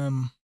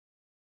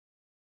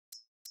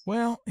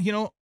 well, you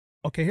know,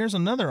 okay, here's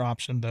another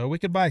option, though. We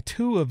could buy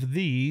 2 of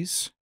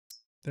these.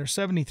 They're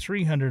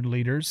 7,300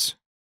 liters.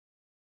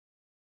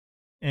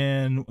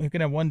 And we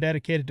can have one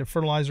dedicated to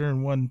fertilizer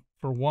and one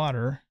for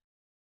water.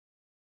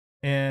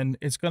 And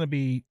it's going to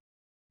be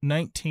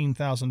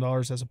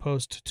 $19,000 as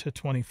opposed to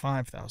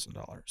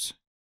 $25,000.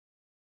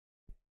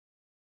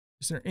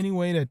 Is there any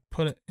way to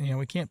put it? You know,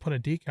 we can't put a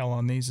decal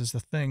on these is the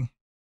thing.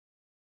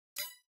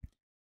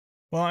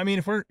 Well, I mean,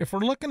 if we're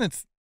looking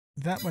at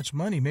that much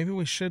money, maybe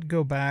we should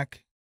go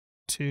back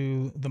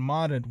to the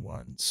modded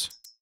ones.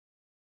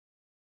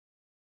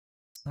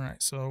 All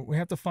right, so we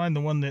have to find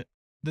the one that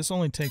this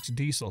only takes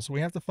diesel, so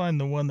we have to find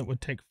the one that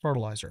would take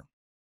fertilizer.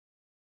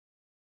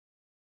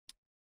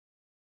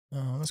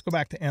 Let's go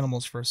back to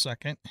animals for a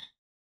second.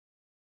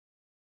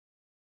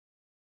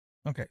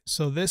 Okay,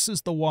 so this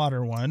is the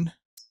water one.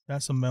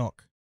 That's a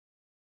milk.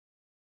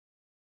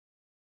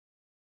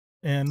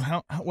 And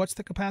what's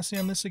the capacity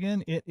on this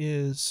again? It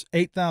is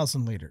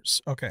 8,000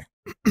 liters. Okay.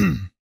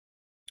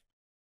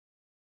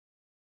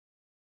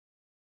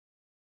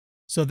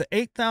 So the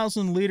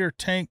 8,000 liter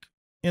tank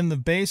in the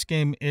base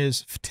game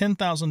is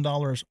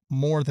 $10,000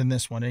 more than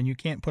this one, and you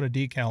can't put a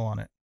decal on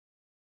it.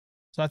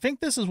 So I think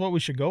this is what we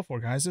should go for,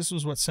 guys. This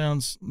is what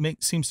seems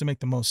to make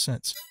the most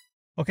sense.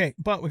 Okay,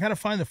 but we got to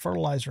find the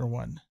fertilizer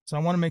one. So I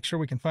want to make sure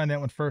we can find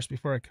that one first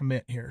before I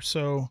commit here.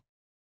 So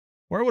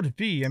where would it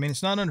be? I mean,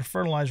 it's not under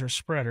fertilizer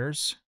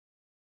spreaders.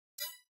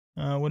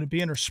 Would it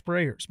be under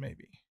sprayers,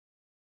 maybe?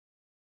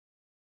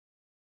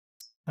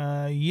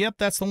 Yep,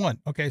 that's the one.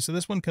 Okay, so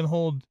this one can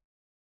hold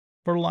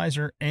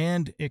fertilizer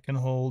and it can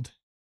hold,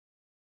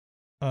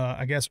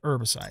 I guess,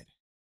 herbicide.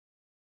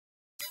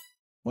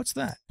 What's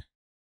that?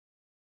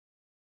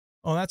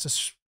 Oh, that's a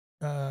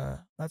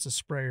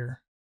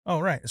sprayer. Oh,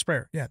 right, a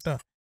sprayer. Yeah, duh.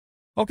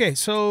 Okay,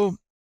 so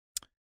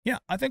yeah,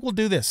 I think we'll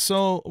do this.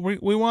 So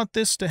we want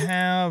this to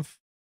have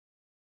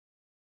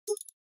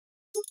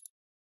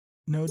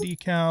no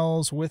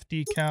decals, with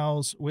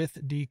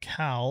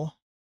decal.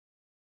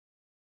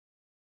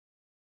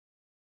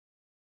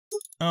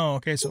 Oh,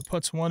 okay, so it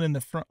puts one in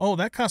the front. Oh,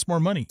 that costs more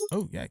money.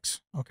 Oh,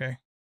 yikes. Okay.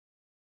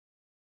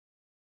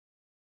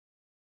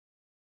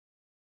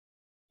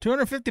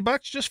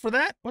 $250 just for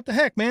that? What the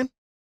heck, man?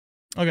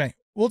 Okay,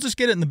 we'll just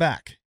get it in the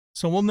back.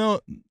 So we'll know,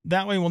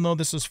 that way we'll know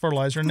this is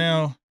fertilizer.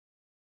 Now,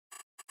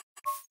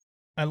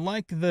 I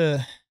like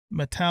the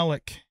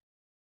metallic.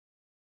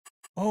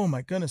 Oh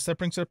my goodness, that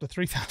brings it up to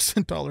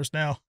 $3,000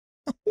 now.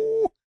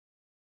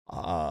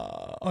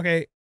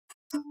 Okay.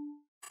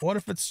 What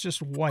if it's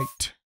just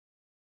white?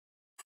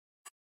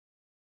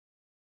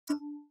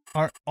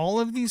 Are all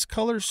of these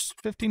colors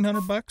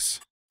 $1,500?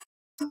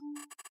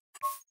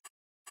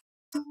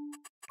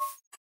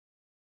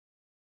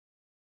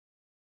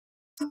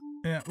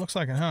 Yeah, it looks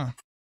like it, huh?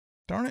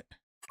 Darn it.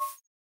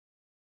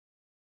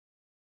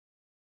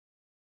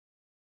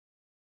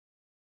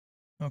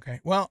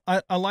 Okay. Well,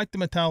 I like the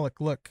metallic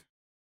look.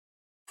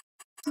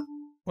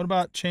 What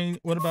about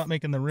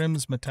making the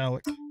rims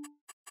metallic?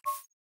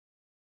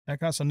 That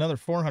costs another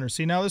 400.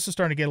 See, now this is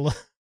starting to get a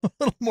little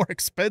more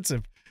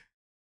expensive.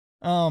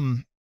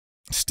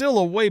 Still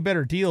a way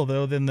better deal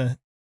though than the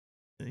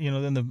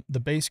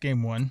base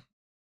game one.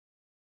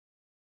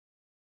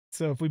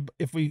 So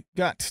if we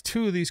got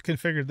two of these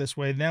configured this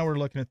way, now we're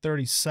looking at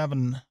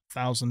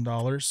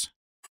 $37,000.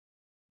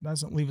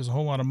 Doesn't leave us a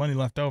whole lot of money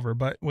left over,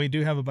 but we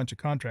do have a bunch of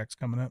contracts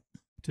coming up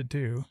to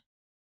do.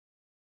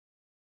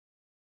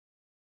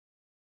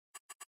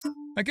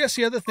 I guess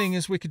the other thing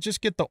is we could just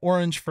get the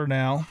orange for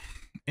now.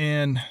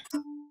 And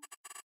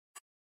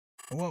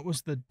what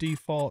was the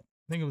default?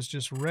 I think it was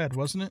just red,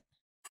 wasn't it?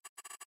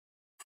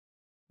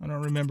 I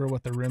don't remember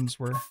what the rims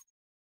were.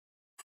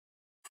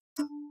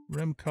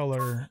 Rim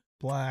color,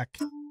 black.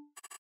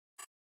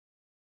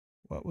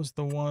 What was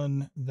the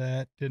one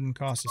that didn't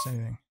cost us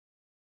anything?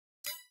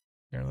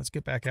 Here, let's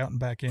get back out and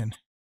back in.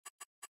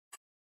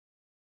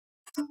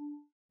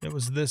 It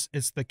was this.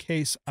 It's the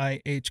Case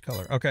IH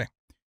color. Okay.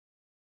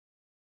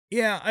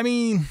 Yeah, I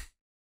mean,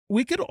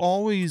 we could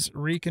always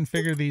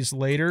reconfigure these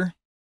later.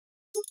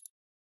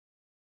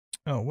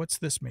 Oh, what's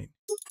this mean?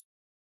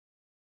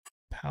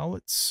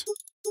 Pallets?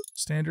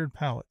 Standard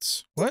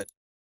pallets. What?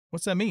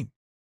 What's that mean?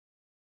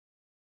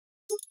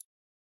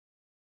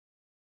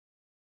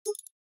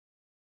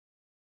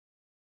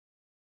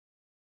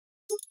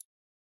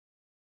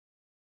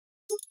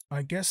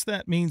 I guess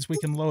that means we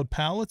can load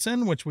pallets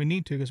in, which we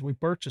need to because we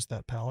purchased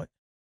that pallet.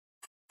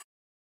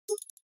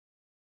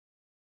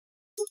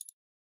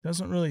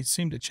 Doesn't really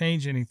seem to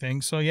change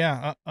anything. So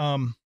yeah,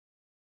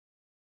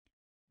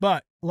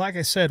 but like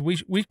I said,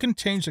 we can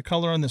change the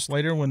color on this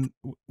later when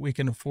we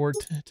can afford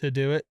to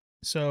do it.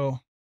 So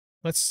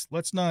let's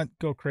not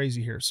go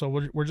crazy here. So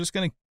we're just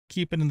going to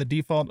keep it in the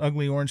default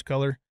ugly orange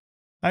color.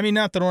 I mean,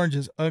 not that orange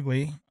is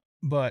ugly,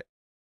 but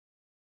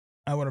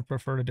I would have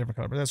preferred a different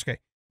color, but that's okay.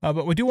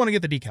 But we do want to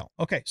get the decal.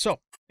 Okay, so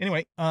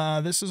anyway,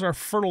 this is our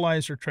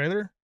fertilizer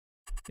trailer.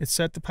 It's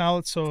set to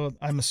pallets, so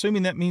I'm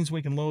assuming that means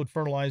we can load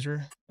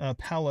fertilizer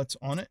pallets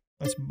on it.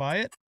 Let's buy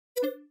it.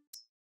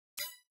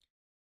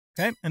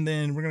 Okay, and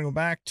then we're going to go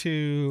back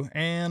to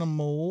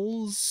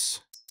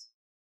animals.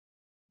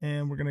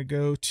 And we're going to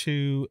go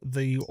to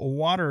the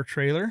water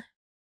trailer.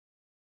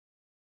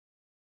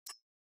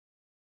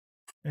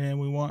 And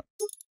we want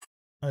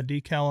a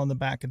decal on the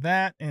back of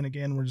that. And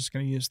again, we're just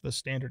going to use the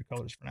standard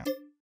colors for now.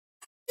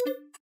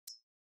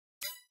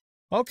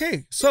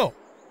 Okay, so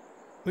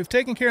we've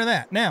taken care of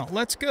that. Now,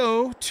 let's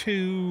go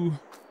to...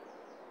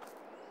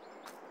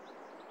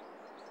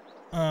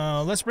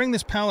 let's bring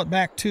this pallet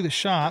back to the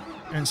shop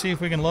and see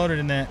if we can load it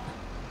in that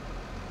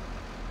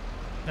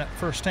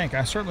first tank.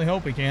 I certainly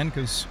hope we can,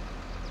 because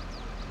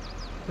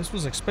this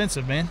was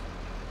expensive, man.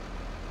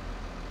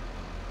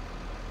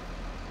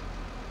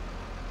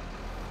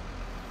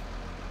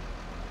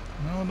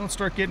 No, don't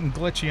start getting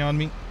glitchy on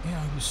me.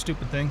 Yeah, you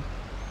stupid thing.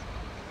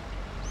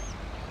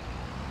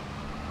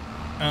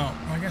 Oh,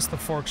 I guess the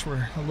forks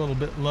were a little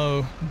bit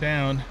low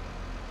down.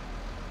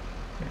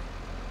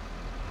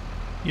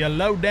 You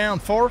low down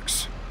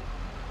forks.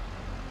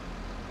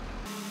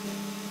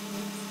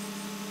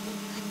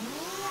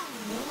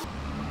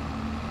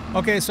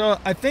 Okay, so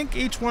I think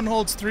each one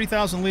holds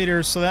 3,000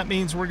 liters, so that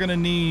means we're going to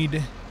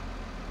need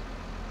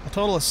a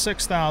total of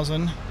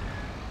 6,000.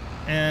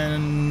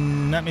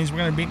 And that means we're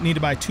going to need to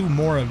buy 2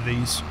 more of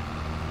these.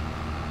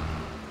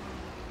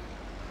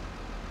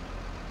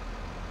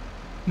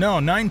 No,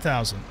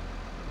 9,000.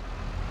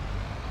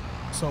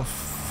 So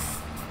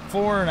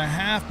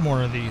 4.5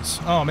 more of these.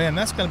 Oh man,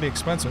 that's going to be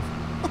expensive.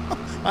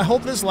 I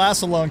hope this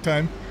lasts a long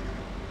time.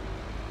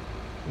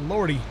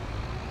 Lordy.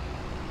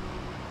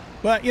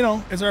 But, you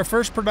know, it's our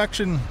first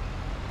production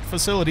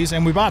facilities,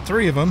 and we bought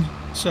 3 of them.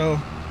 So,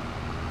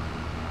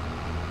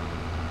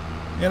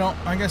 you know,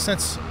 I guess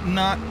that's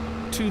not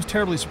too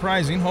terribly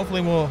surprising.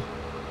 Hopefully we'll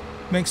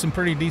make some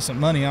pretty decent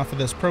money off of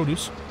this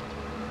produce.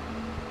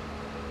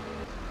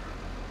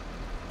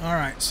 All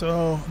right,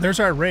 so there's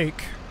our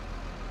rake.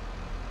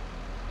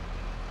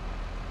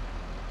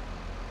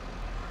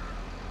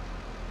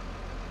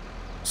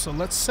 So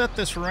let's set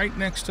this right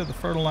next to the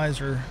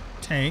fertilizer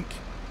tank.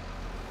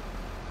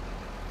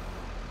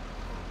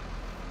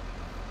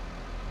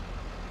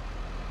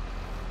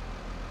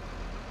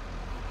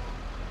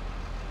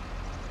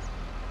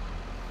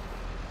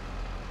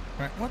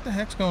 All right, what the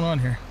heck's going on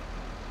here?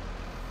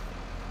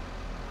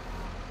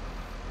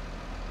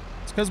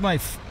 It's because my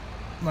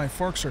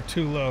forks are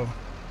too low.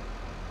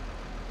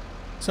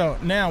 So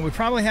now we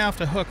probably have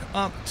to hook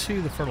up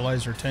to the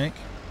fertilizer tank.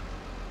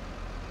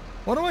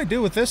 What do I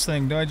do with this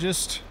thing? Do I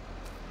just...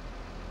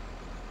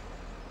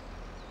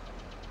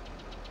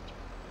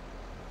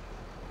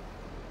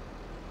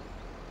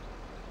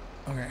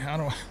 Okay, how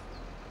do I...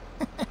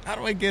 how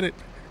do I get it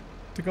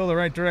to go the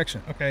right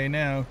direction? Okay,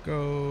 now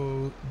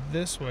go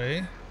this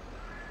way.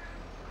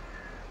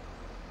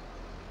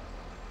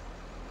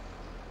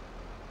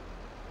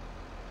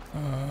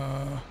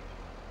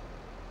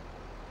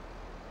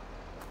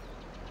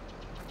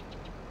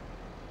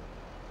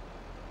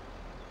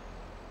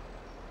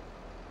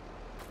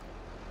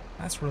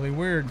 That's really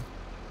weird.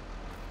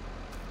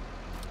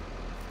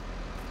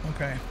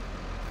 Okay.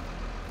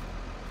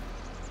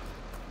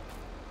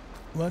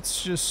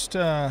 Let's just,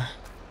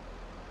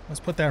 let's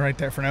put that right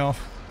there for now.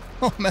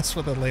 I'll mess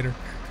with it later.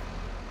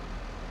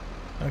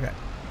 Okay.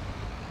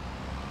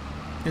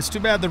 It's too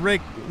bad the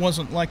rake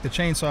wasn't like the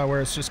chainsaw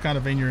where it's just kind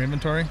of in your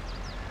inventory.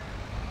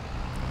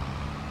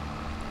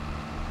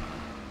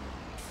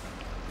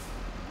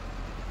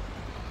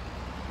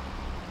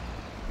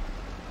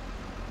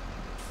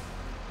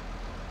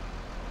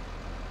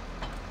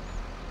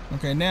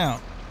 Okay, now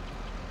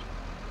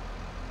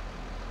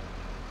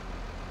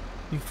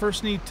you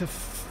first need to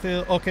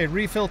fill, okay,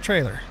 refill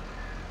trailer.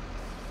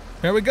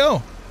 There we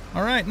go.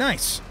 All right,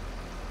 nice.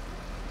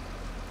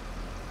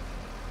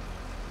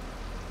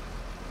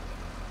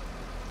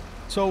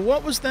 So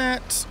what was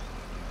that?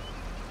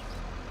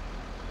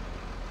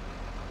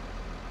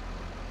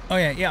 Oh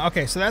yeah,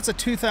 okay, so that's a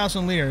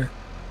 2,000 liter.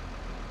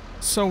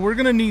 So we're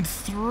gonna need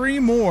 3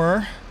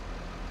 more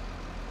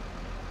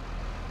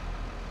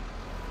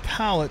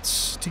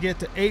pallets to get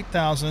to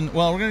 8,000.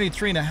 Well, we're gonna need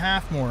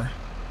 3.5 more.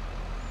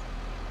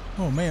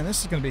 Oh man,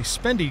 this is gonna be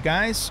spendy,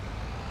 guys.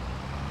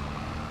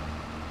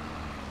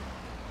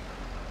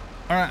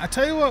 All right, I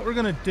tell you what we're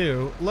gonna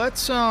do.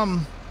 Let's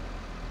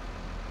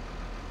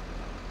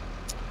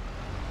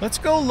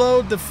go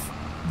load the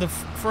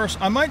first.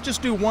 I might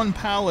just do 1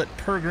 pallet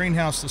per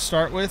greenhouse to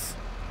start with,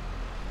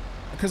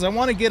 because I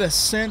want to get a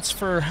sense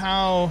for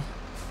how,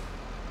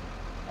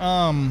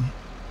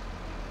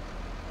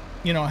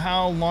 you know,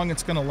 how long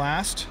it's going to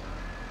last.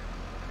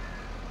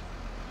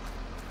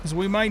 Because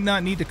we might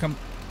not need to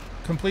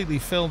completely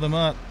fill them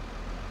up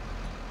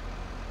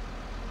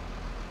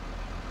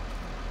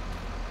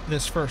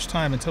this first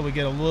time until we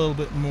get a little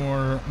bit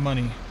more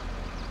money.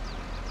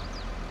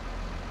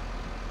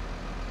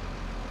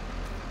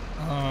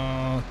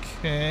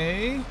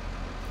 Okay.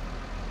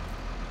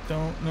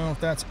 Don't know if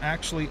that's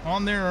actually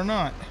on there or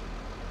not.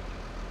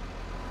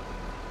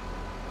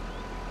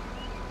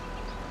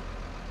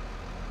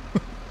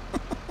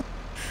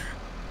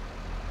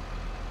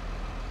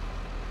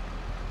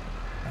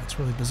 That's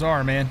really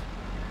bizarre, man.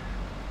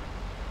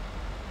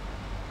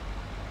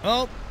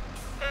 Oh,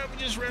 we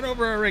just ran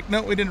over our rake.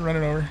 No, we didn't run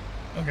it over.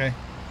 Okay.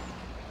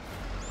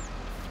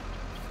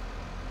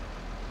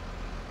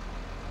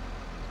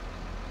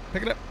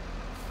 Pick it up.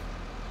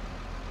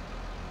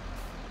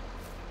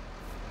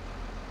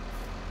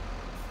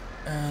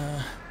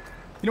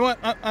 You know what?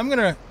 I'm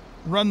gonna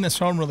run this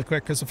home really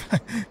quick, because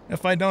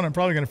if I don't, I'm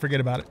probably gonna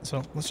forget about it.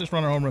 So let's just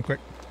run it home real quick.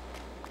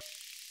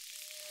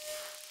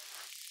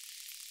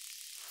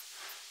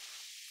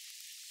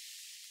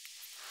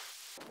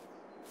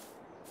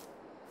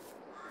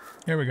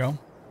 Here we go.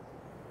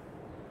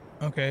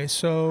 Okay,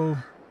 so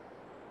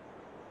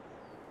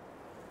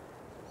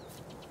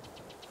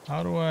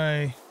how do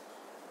I...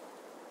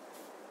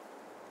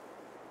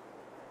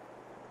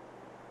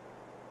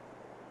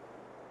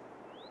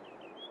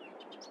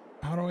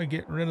 How do I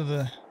get rid of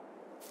the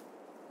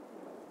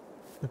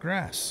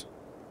grass?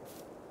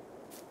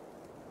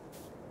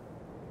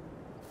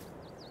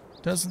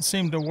 Doesn't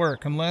seem to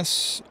work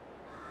unless...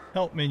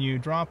 Help menu,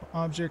 drop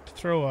object,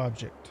 throw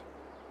object.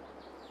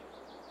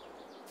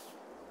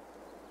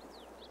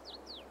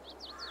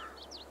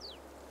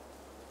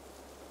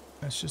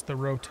 That's just the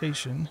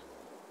rotation.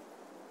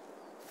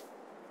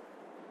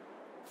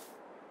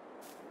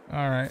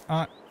 Alright,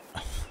 I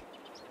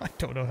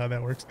don't know how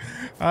that works.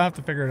 I'll have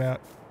to figure it out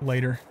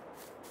later.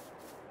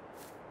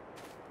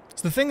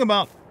 So the thing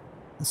about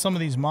some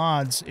of these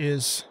mods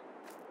is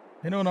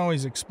they don't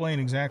always explain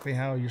exactly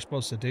how you're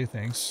supposed to do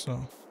things,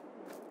 so...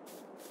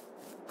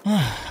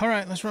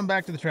 Alright, let's run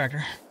back to the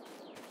tractor.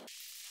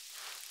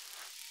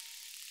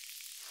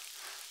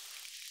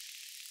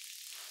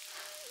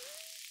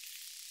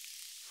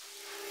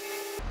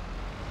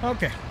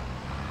 Okay.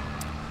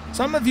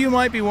 Some of you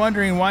might be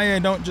wondering why I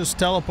don't just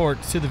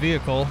teleport to the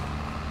vehicle.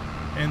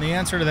 And the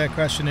answer to that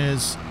question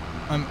is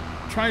I'm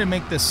trying to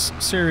make this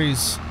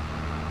series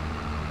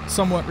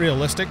somewhat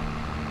realistic.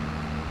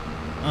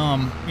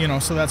 You know,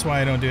 so that's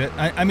why I don't do it.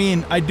 I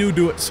mean, I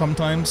do it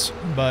sometimes,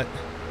 but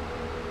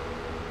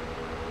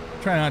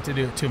try not to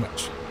do it too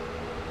much.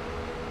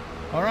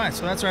 Alright,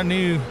 so that's our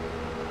new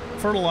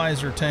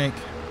fertilizer tank.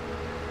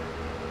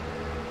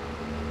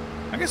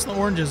 I guess the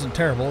orange isn't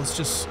terrible. It's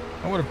just,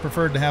 I would have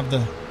preferred to have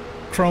the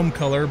chrome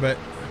color, but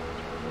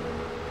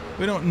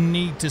we don't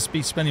need to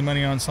be spending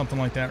money on something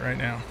like that right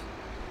now.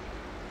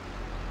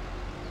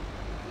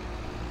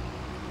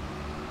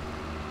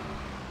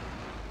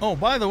 Oh,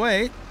 by the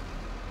way,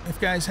 if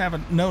you guys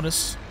haven't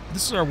noticed,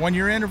 this is our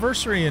 1-year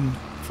anniversary in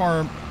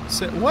farm.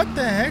 What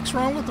the heck's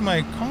wrong with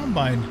my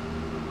combine?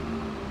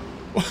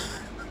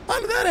 How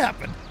did that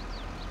happen?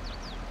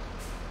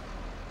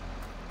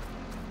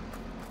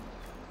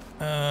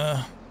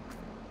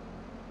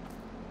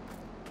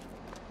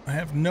 I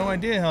have no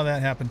idea how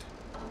that happened.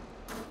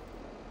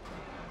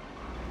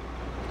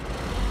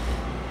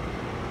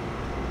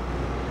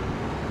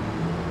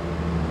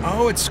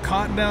 Oh, it's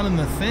caught down in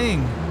the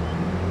thing.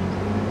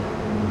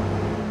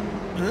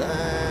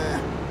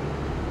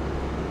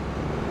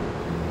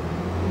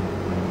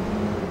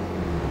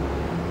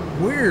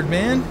 Weird,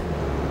 man.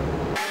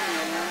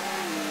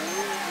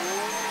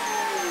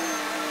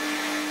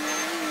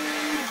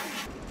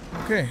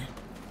 Okay.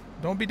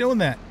 Don't be doing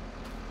that.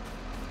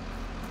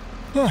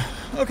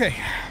 Okay.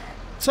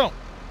 So,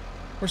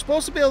 we're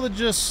supposed to be able to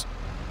just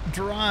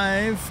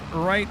drive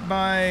right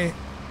by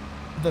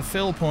the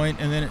fill point,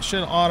 and then it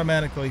should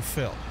automatically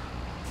fill.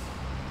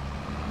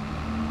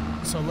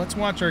 So let's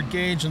watch our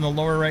gauge in the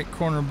lower right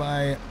corner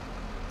by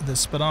the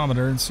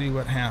speedometer and see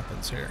what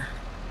happens here.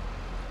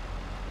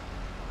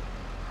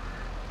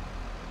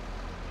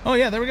 Oh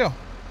yeah, there we go.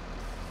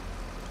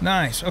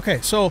 Nice.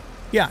 Okay, so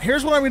yeah,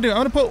 here's what I'm going to do.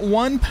 I'm going to put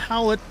 1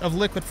 pallet of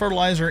liquid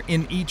fertilizer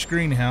in each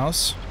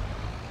greenhouse.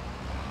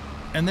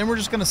 And then we're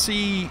just going to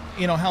see,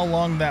 you know, how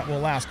long that will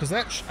last. Because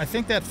that, I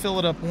think that filled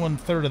it up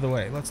 1/3 of the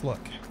way. Let's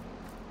look.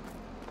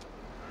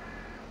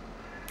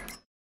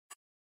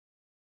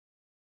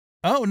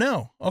 Oh,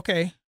 no.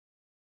 Okay.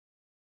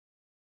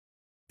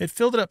 It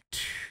filled it up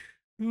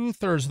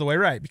 2/3 of the way,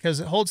 right? Because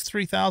it holds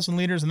 3,000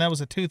 liters, and that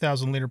was a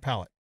 2,000 liter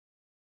pallet.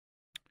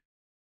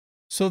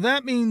 So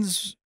that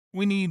means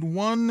we need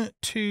 1,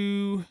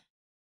 2,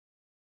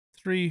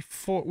 3,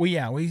 4. Well,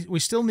 yeah, we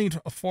still need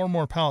 4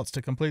 more pallets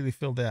to completely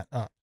fill that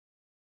up.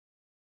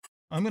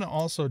 I'm going to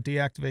also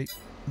deactivate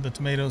the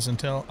tomatoes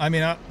until... I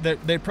mean,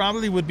 they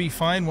probably would be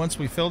fine once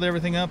we filled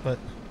everything up, but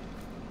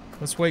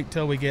let's wait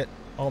till we get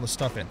all the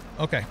stuff in.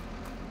 Okay.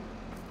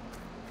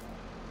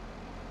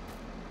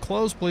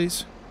 Close,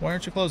 please. Why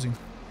aren't you closing?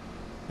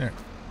 There.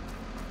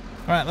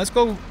 All right, let's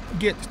go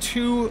get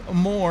 2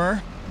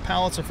 more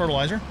pallets of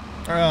fertilizer.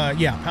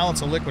 Yeah,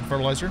 pallets of liquid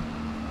fertilizer.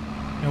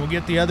 And we'll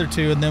get the other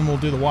 2, and then we'll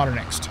do the water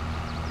next.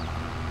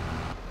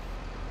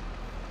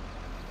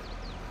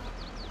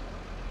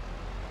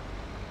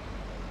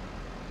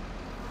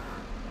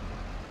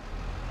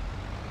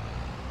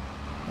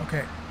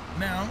 Okay,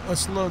 now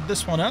let's load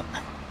this one up.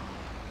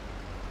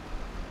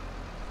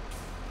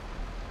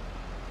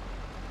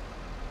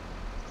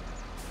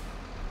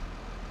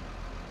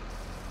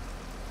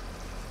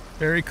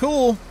 Very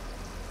cool.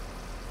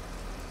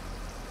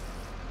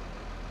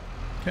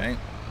 Okay.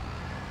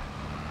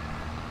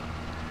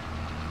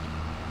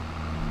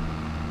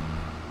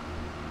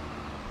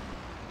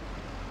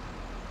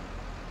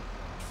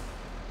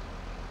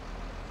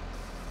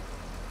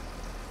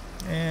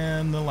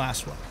 And the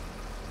last one.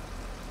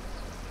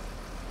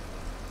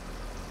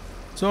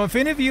 So if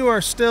any of you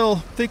are still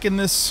thinking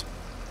this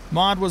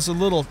mod was a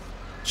little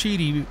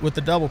cheaty with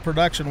the double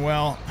production,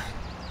 well,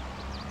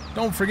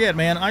 don't forget,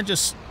 man, I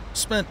just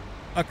spent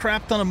a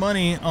crap ton of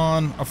money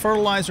on a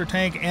fertilizer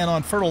tank and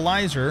on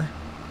fertilizer,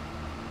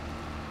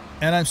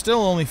 and I'm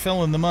still only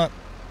filling them up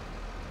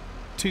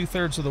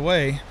 2/3 of the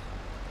way.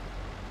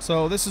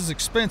 So this is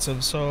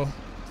expensive, so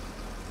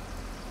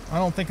I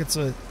don't think it's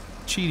a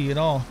cheaty at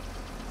all.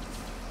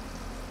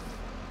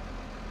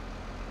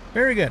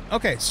 Very good.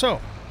 Okay,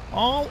 so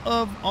all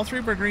 3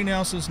 of our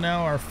greenhouses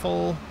now are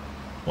full.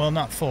 Well,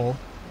 not full,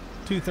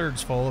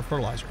 2/3 full of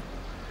fertilizer.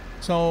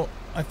 So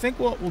I think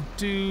what we'll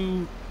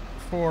do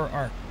for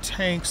our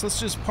tanks, let's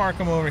just park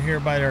them over here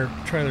by our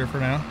trailer for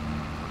now.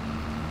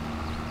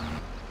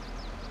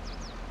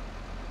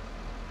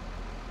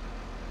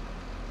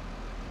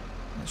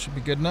 That should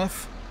be good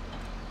enough.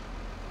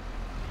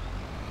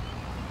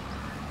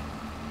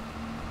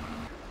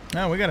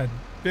 Now we got a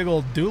big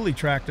old dually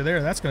tractor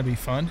there. That's going to be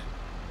fun.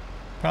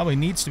 Probably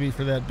needs to be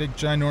for that big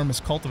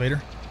ginormous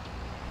cultivator.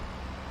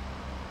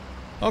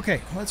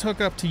 Okay, let's hook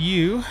up to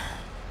you.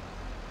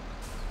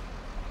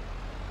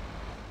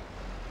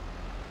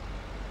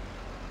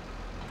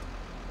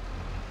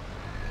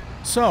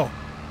 So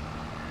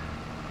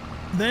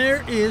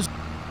there's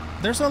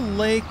a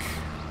lake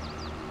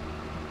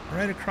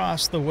right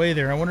across the way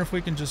there. I wonder if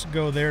we can just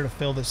go there to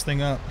fill this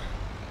thing up.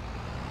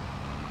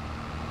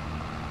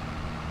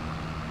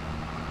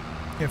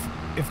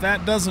 If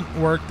that doesn't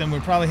work, then we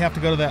probably have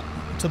to go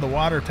to the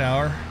water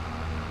tower.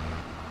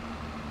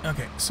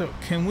 Okay, so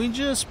can we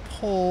just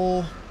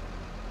pull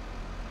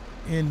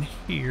in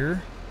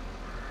here?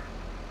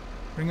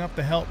 Bring up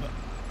the help.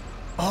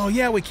 Oh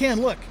yeah, we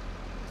can. Look.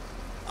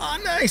 Oh,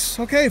 nice.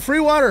 Okay, free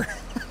water.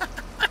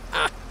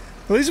 At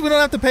least we don't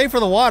have to pay for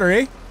the water,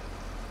 eh?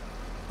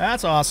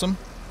 That's awesome.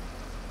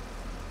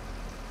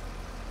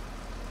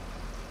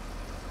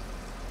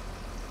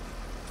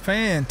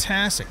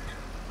 Fantastic.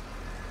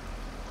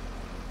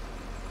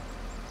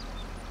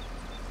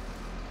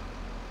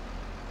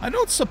 I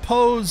don't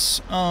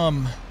suppose,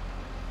 can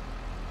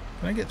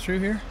I get through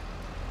here?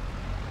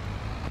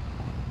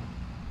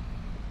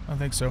 I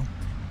think so.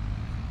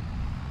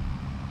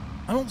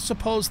 I don't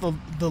suppose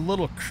the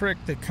little creek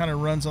that kind of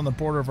runs on the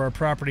border of our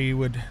property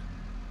would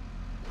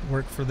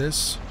work for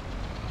this.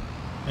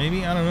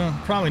 Maybe? I don't know.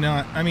 Probably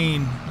not. I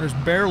mean, there's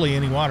barely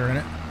any water in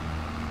it.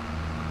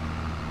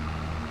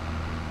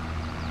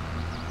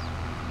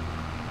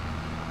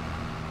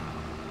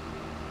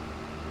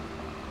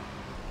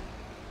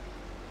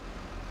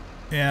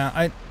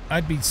 Yeah,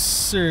 I'd be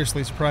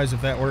seriously surprised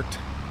if that worked.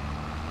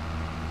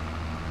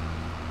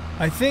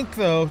 I think,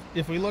 though,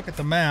 if we look at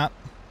the map,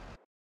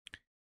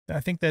 I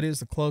think that is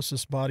the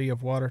closest body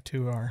of water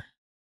to our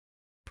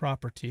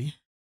property.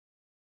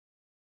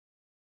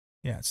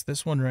 Yeah, it's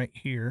this one right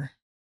here.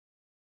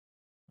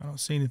 I don't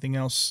see anything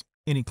else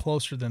any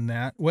closer than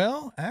that.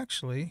 Well,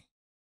 actually,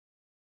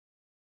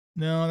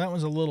 no, that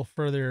was a little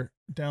further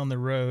down the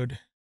road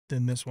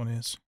than this one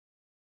is.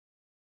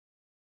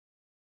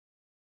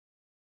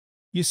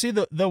 You see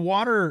the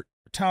water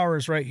tower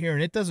is right here,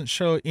 and it doesn't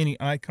show any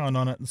icon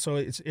on it, so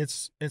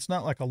it's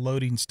not like a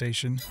loading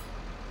station.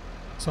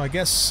 So I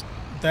guess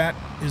that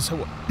is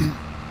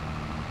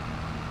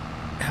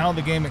how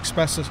the game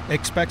expects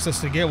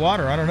us to get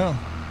water. I don't know.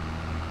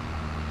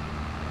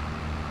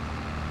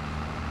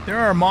 There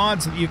are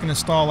mods that you can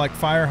install, like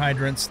fire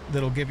hydrants,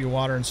 that'll give you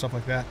water and stuff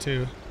like that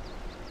too.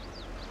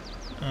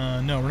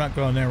 No, we're not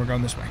going there. We're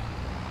going this way.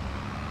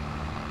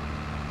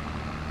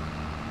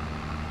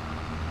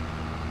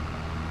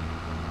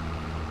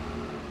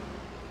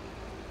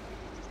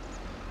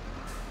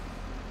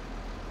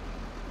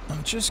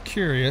 I'm just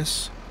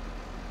curious.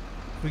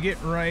 If we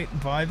get right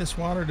by this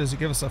water, does it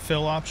give us a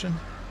fill option?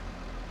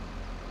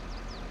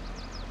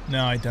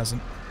 No, it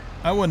doesn't.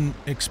 I wouldn't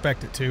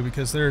expect it to,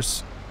 because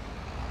there's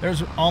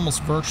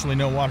almost virtually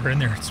no water in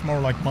there. It's more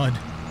like mud.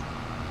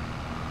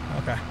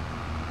 Okay.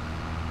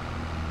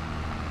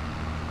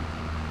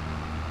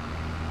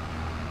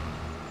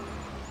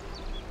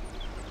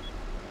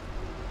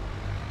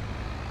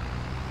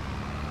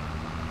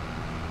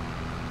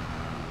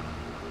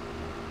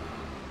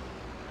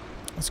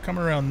 Let's come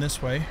around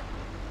this way.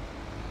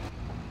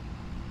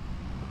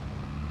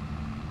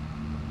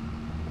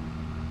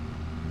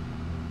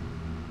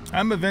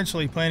 I'm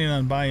eventually planning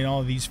on buying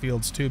all of these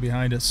fields too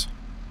behind us,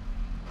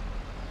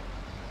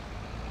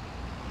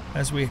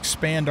 as we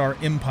expand our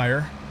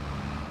empire.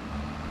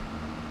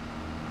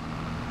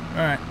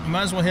 Alright,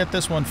 might as well hit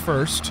this one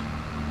first.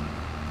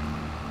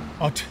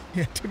 Oh,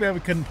 yeah, too bad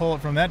we couldn't pull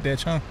it from that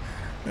ditch, huh?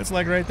 It's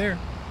like right there.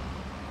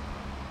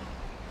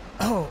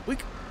 Oh,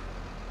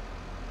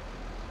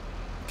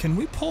 can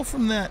we pull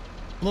from that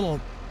little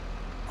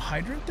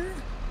hydrant there?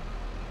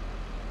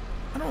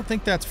 I don't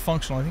think that's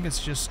functional. I think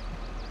it's just...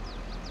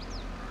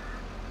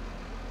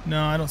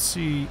 No, I don't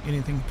see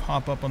anything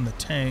pop up on the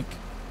tank.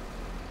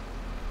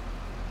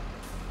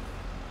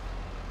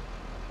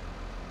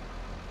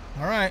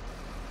 Alright.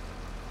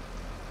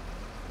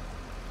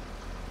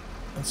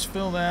 Let's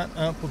fill that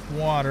up with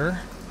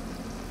water.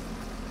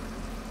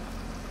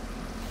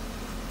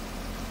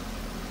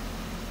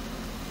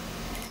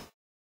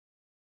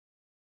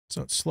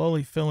 So it's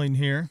slowly filling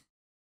here.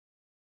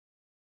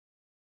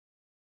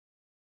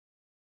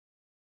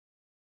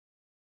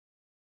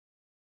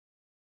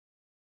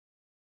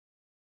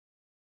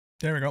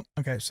 There we go.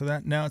 Okay, so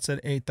that now it's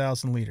at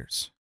 8,000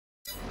 liters.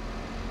 All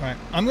right,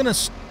 I'm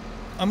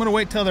gonna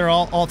wait till they're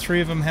all three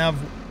of them have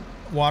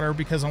water,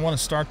 because I want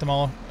to start them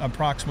all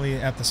approximately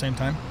at the same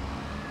time.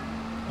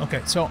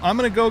 Okay, so I'm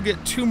gonna go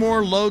get 2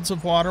 more loads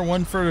of water,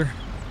 one for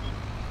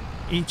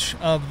each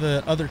of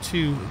the other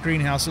 2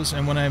 greenhouses,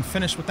 and when I'm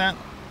finished with that,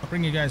 I'll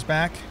bring you guys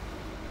back,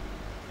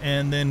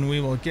 and then we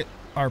will get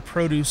our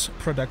produce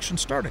production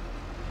started.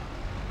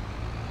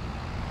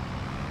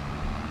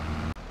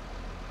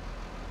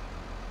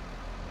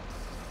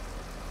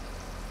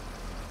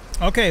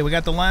 Okay, we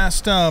got the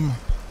last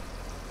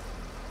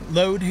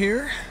load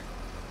here.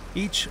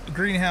 Each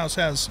greenhouse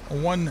has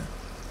 1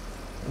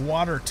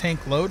 water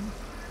tank load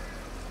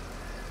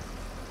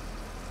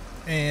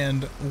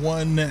and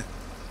 1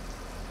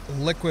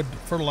 liquid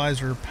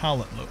fertilizer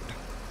pallet load.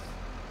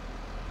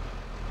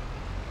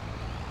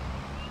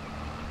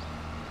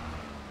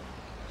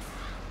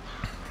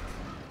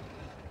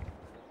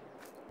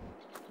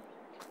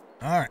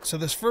 Alright, so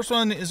this first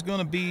one is going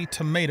to be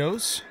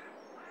tomatoes.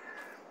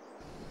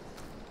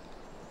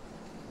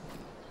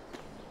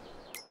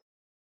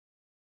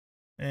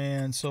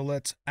 And so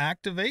let's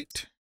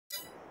activate.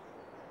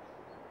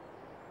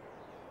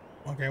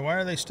 Okay, why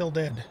are they still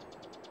dead?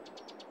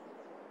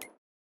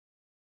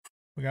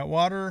 We got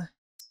water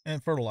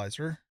and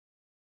fertilizer.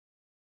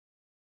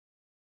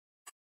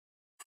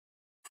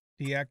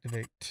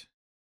 Deactivate.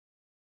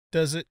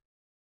 Does it?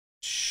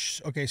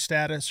 Okay,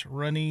 status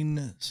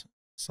running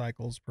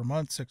cycles per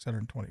month,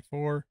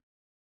 624.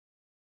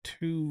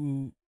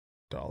 $2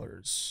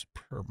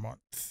 per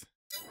month.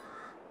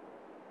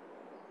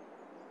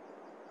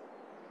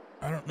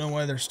 I don't know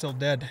why they're still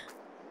dead.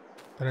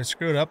 Did I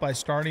screw it up by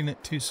starting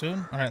it too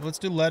soon? All right, let's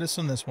do lettuce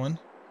on this one.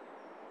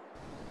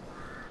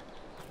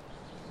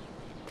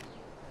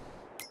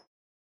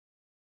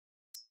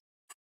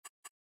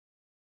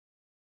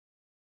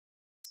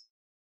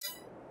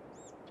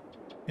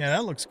 Yeah,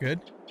 that looks good.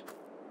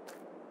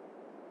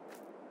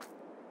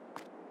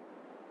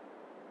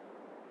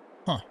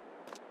 Huh. All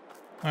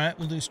right,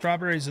 we'll do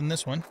strawberries in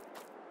this one.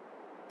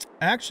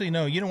 Actually,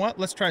 no, you know what?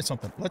 Let's try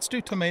something. Let's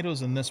do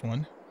tomatoes in this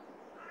one.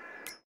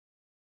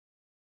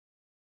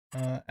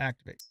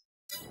 Activate.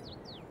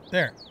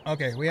 There.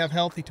 Okay, we have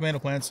healthy tomato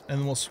plants,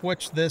 and we'll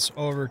switch this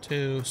over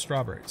to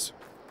strawberries.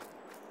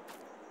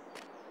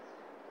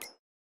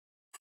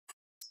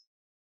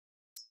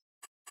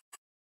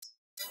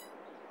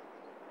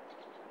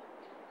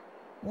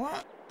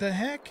 What the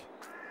heck?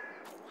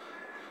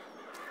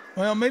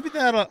 Well, maybe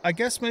that'll, I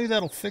guess maybe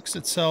that'll fix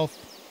itself.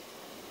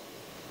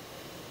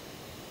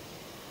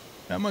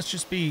 That must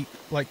just be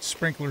like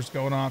sprinklers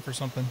going off or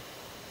something.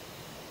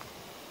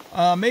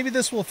 Maybe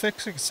this will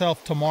fix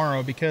itself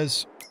tomorrow,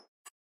 because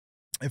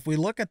if we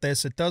look at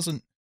this, it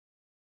doesn't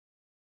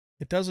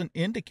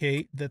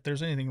indicate that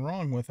there's anything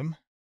wrong with them.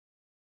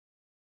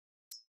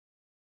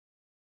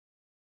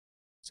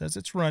 It says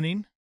it's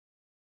running.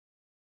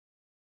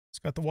 It's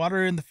got the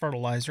water and the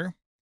fertilizer.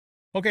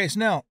 Okay, so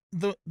now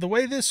the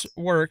way this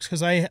works,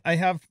 because I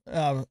have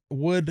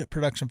wood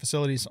production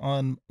facilities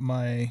on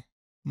my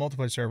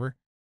multiplayer server,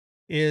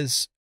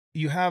 is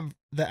you have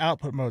the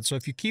output mode. So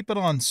if you keep it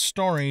on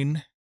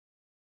storing,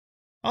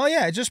 oh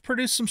yeah, it just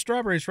produced some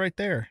strawberries right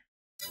there.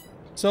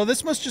 So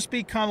this must just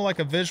be kind of like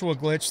a visual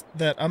glitch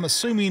that I'm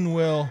assuming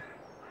will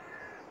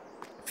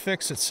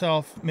fix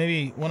itself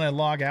maybe when I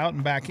log out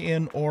and back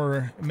in,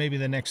 or maybe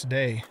the next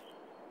day.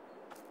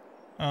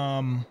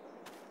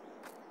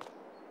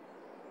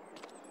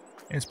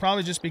 It's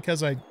probably just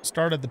because I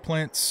started the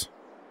plants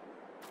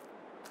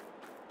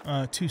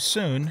too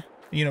soon,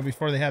 you know,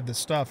 before they had this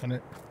stuff, and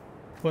it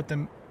put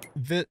them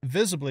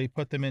visibly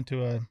put them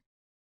into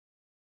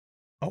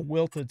a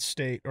wilted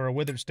state, or a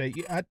withered state.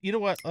 You know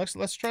what?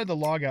 Let's try the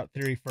logout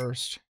theory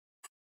first.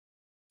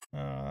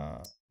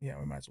 Yeah,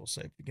 we might as well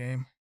save the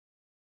game.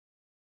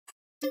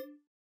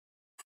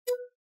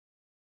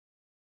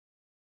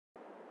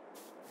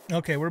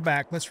 Okay, we're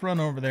back. Let's run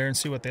over there and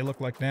see what they look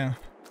like now.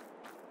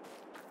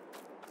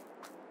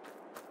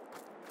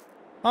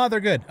 Oh,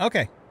 they're good.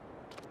 Okay.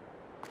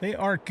 They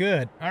are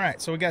good. All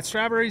right, so we got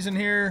strawberries in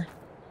here,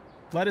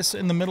 lettuce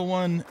in the middle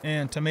one,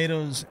 and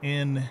tomatoes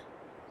in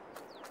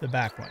the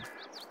back one.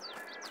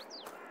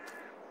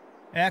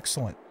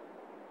 Excellent.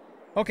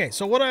 Okay,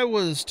 so what I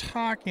was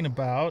talking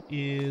about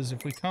is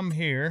if we come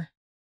here,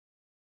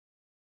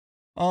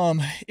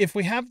 if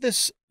we have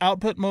this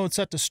output mode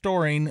set to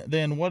storing,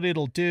 then what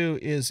it'll do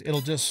is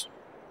it'll just,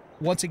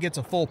 once it gets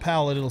a full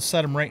pallet, it'll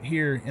set them right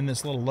here in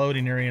this little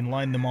loading area and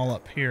line them all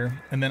up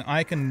here. And then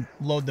I can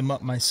load them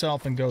up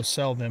myself and go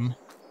sell them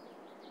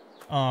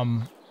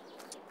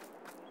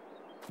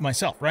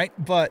myself, right?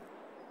 But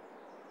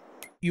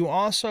you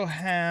also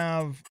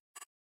have,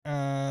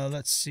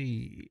 let's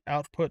see,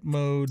 output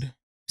mode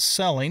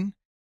selling.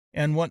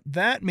 And what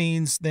that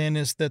means then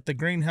is that the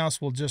greenhouse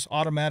will just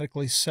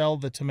automatically sell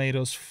the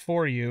tomatoes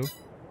for you.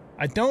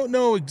 I don't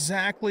know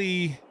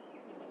exactly...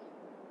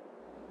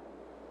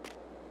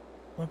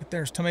 Look at,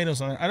 there's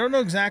tomatoes on it. I don't know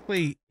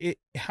exactly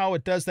how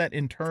it does that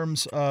in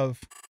terms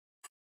of,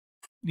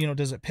 you know,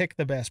 does it pick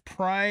the best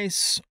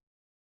price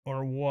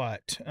or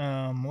what?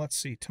 Let's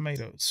see,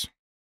 tomatoes.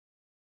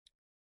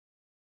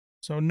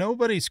 So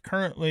nobody's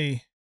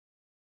currently,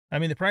 I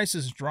mean, the price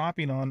is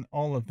dropping on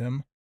all of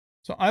them.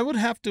 So I would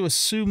have to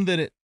assume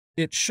that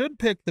it should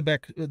pick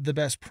the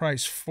best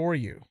price for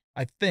you,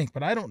 I think,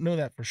 but I don't know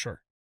that for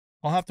sure.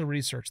 I'll have to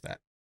research that.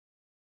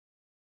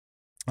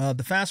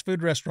 The fast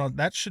food restaurant,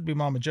 that should be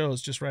Mama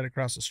Joe's, just right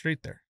across the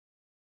street there.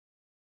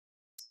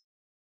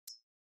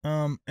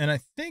 And I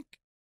think,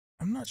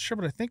 I'm not sure,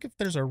 but I think if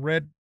there's a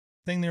red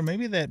thing there,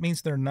 maybe that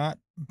means they're not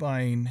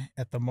buying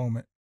at the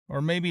moment.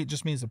 Or maybe it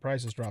just means the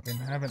price is dropping.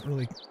 I haven't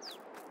really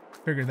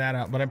figured that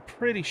out, but I'm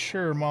pretty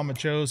sure Mama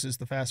Joe's is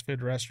the fast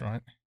food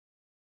restaurant.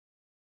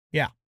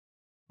 Yeah.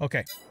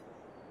 Okay.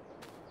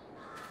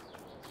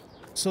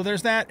 So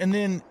there's that. And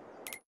then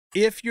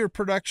if your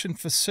production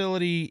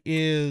facility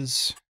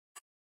is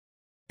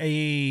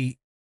a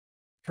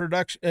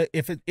production,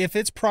 if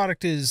its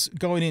product is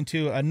going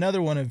into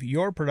another one of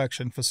your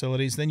production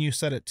facilities, then you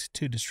set it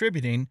to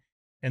distributing,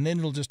 and then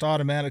it'll just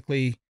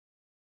automatically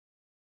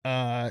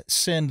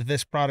send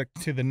this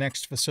product to the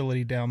next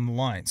facility down the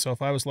line. So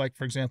if I was, like,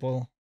 for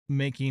example,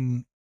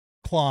 making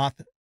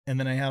cloth, and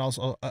then I had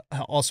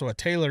also a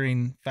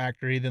tailoring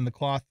factory, then the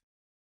cloth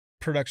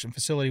production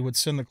facility would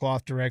send the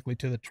cloth directly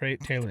to the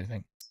tailoring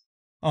thing.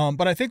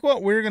 But I think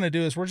what we're going to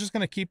do is we're just going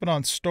to keep it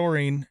on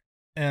storing,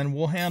 and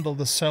we'll handle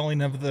the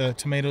selling of the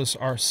tomatoes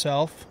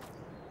ourselves.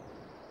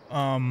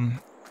 And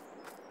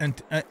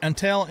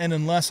until and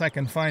unless I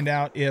can find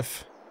out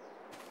if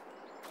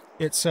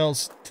it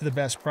sells to the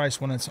best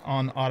price when it's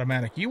on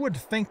automatic. You would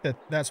think that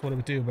that's what it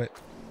would do, but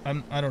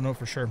I don't know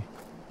for sure.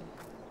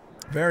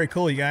 Very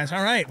cool, you guys.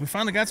 All right, we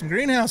finally got some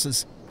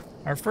greenhouses.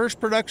 Our first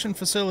production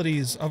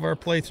facilities of our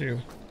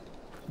playthrough.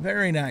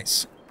 Very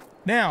nice.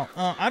 Now,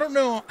 I don't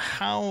know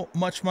how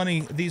much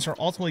money these are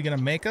ultimately going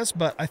to make us,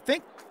 but I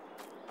think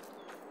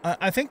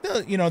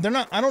that, you know, they're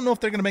not, I don't know if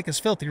they're going to make us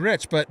filthy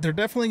rich, but they're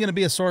definitely going to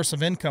be a source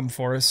of income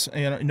for us,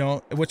 you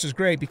know, which is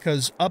great,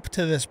 because up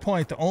to this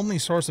point, the only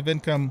source of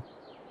income,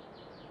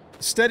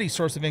 steady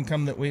source of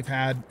income that we've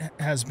had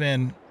has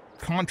been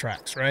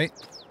contracts, right?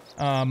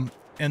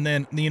 And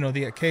then, you know,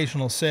 the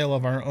occasional sale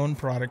of our own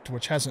product,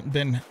 which hasn't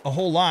been a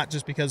whole lot,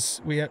 just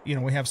because we have, you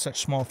know, we have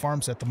such small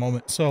farms at the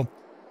moment. So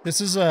this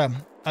is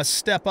a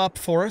step up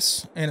for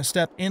us and a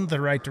step in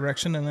the right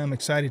direction, and I'm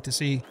excited to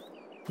see,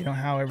 you know,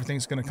 how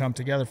everything's going to come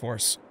together for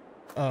us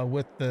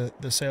with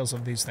the sales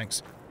of these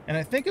things. And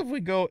I think if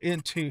we go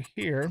into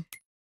here,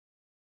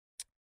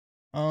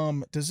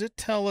 Does it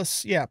tell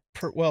us? Yeah,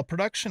 well,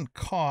 production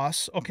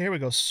costs. Okay, here we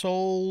go.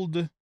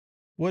 Sold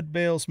wood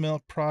bales,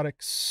 milk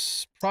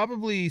products.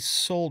 Probably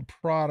sold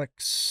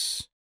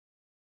products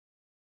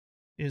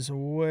is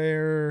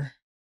where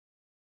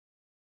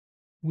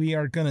we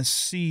are going to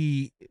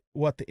see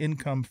what the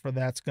income for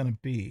that's going to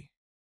be.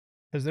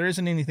 Because there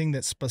isn't anything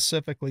that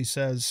specifically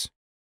says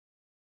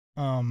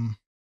tomatoes,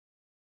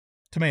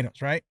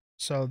 right?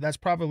 So that's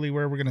probably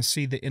where we're going to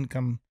see the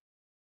income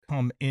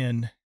come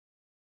in.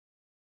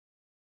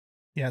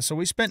 Yeah, so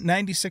we spent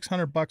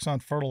 $9,600 on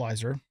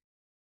fertilizer.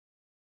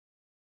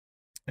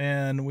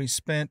 And we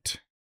spent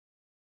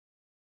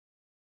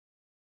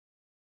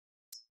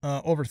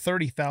over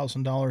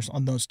 $30,000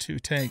 on those 2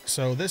 tanks.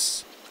 So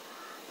this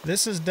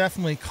has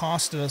definitely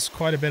costed us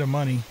quite a bit of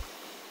money.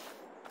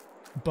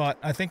 But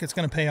I think it's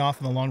going to pay off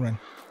in the long run.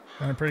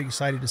 And I'm pretty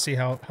excited to see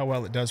how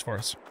well it does for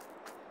us.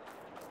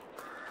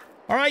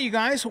 All right, you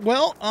guys.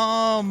 Well,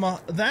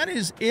 that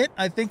is it,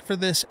 I think, for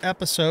this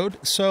episode.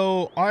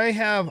 So I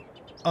have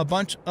a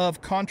bunch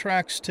of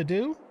contracts to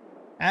do.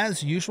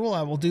 As usual,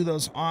 I will do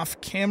those off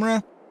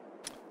camera.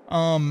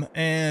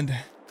 And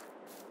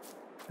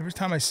every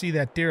time I see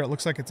that deer, it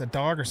looks like it's a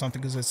dog or something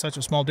because it's such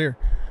a small deer.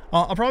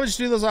 I'll probably just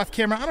do those off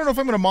camera. I don't know if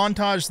I'm going to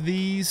montage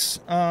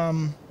these.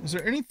 Is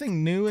there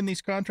anything new in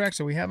these contracts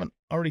that we haven't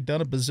already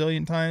done a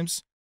bazillion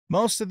times?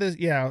 Most of this,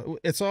 yeah,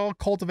 it's all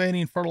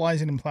cultivating,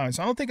 fertilizing, and plowing.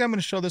 So I don't think I'm going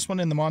to show this one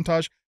in the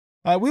montage.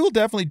 We will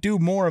definitely do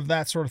more of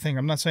that sort of thing.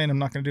 I'm not saying I'm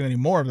not going to do any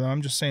more of them.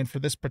 I'm just saying for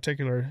this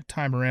particular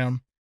time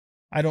around,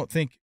 I don't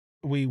think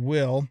we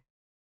will.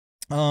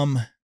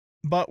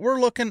 But we're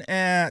looking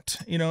at,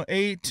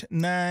 8,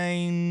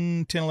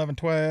 9, 10, 11,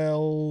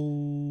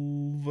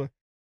 12,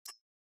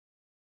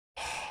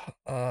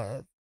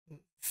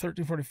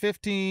 13, 14,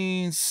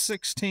 15,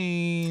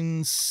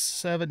 16,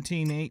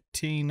 17,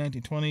 18,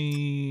 19,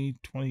 20,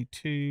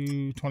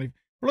 22, 20.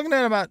 We're looking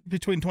at about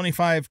between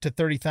 25 to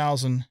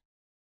 30,000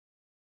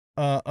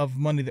 of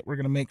money that we're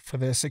going to make for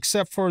this,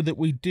 except for that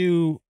we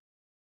do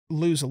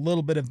lose a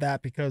little bit of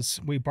that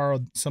because we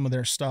borrowed some of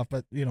their stuff,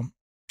 but,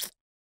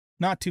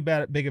 not too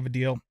big of a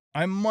deal.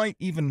 I might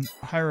even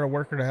hire a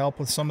worker to help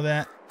with some of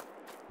that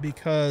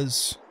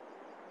because,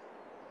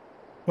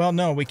 well,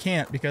 no, we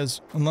can't because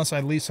unless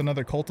I lease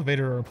another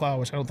cultivator or a plow,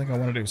 which I don't think I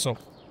want to do. So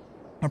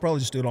I'll probably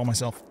just do it all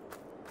myself.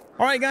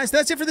 All right, guys,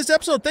 that's it for this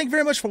episode. Thank you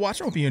very much for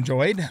watching. Hope you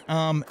enjoyed.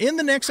 In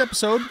the next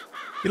episode,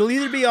 it'll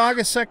either be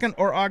August 2nd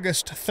or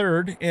August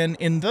 3rd. And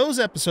in those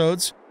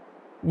episodes,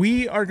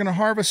 we are going to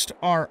harvest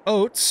our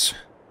oats,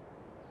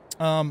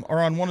 or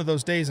on one of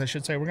those days, I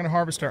should say, we're going to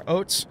harvest our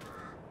oats.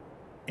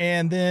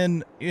 And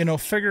then,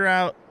 figure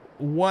out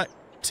what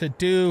to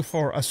do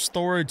for a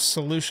storage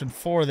solution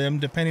for them,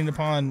 depending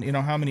upon,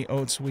 how many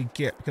oats we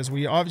get. Because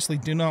we obviously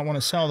do not want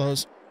to sell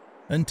those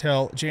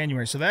until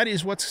January. So that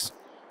is what's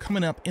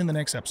coming up in the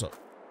next episode.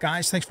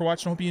 Guys, thanks for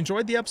watching. I hope you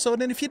enjoyed the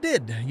episode. And if you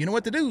did, you know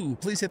what to do.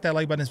 Please hit that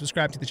like button and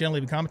subscribe to the channel,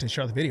 leave a comment, and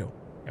share the video.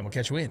 And we'll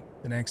catch you in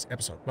the next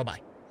episode.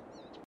 Bye-bye.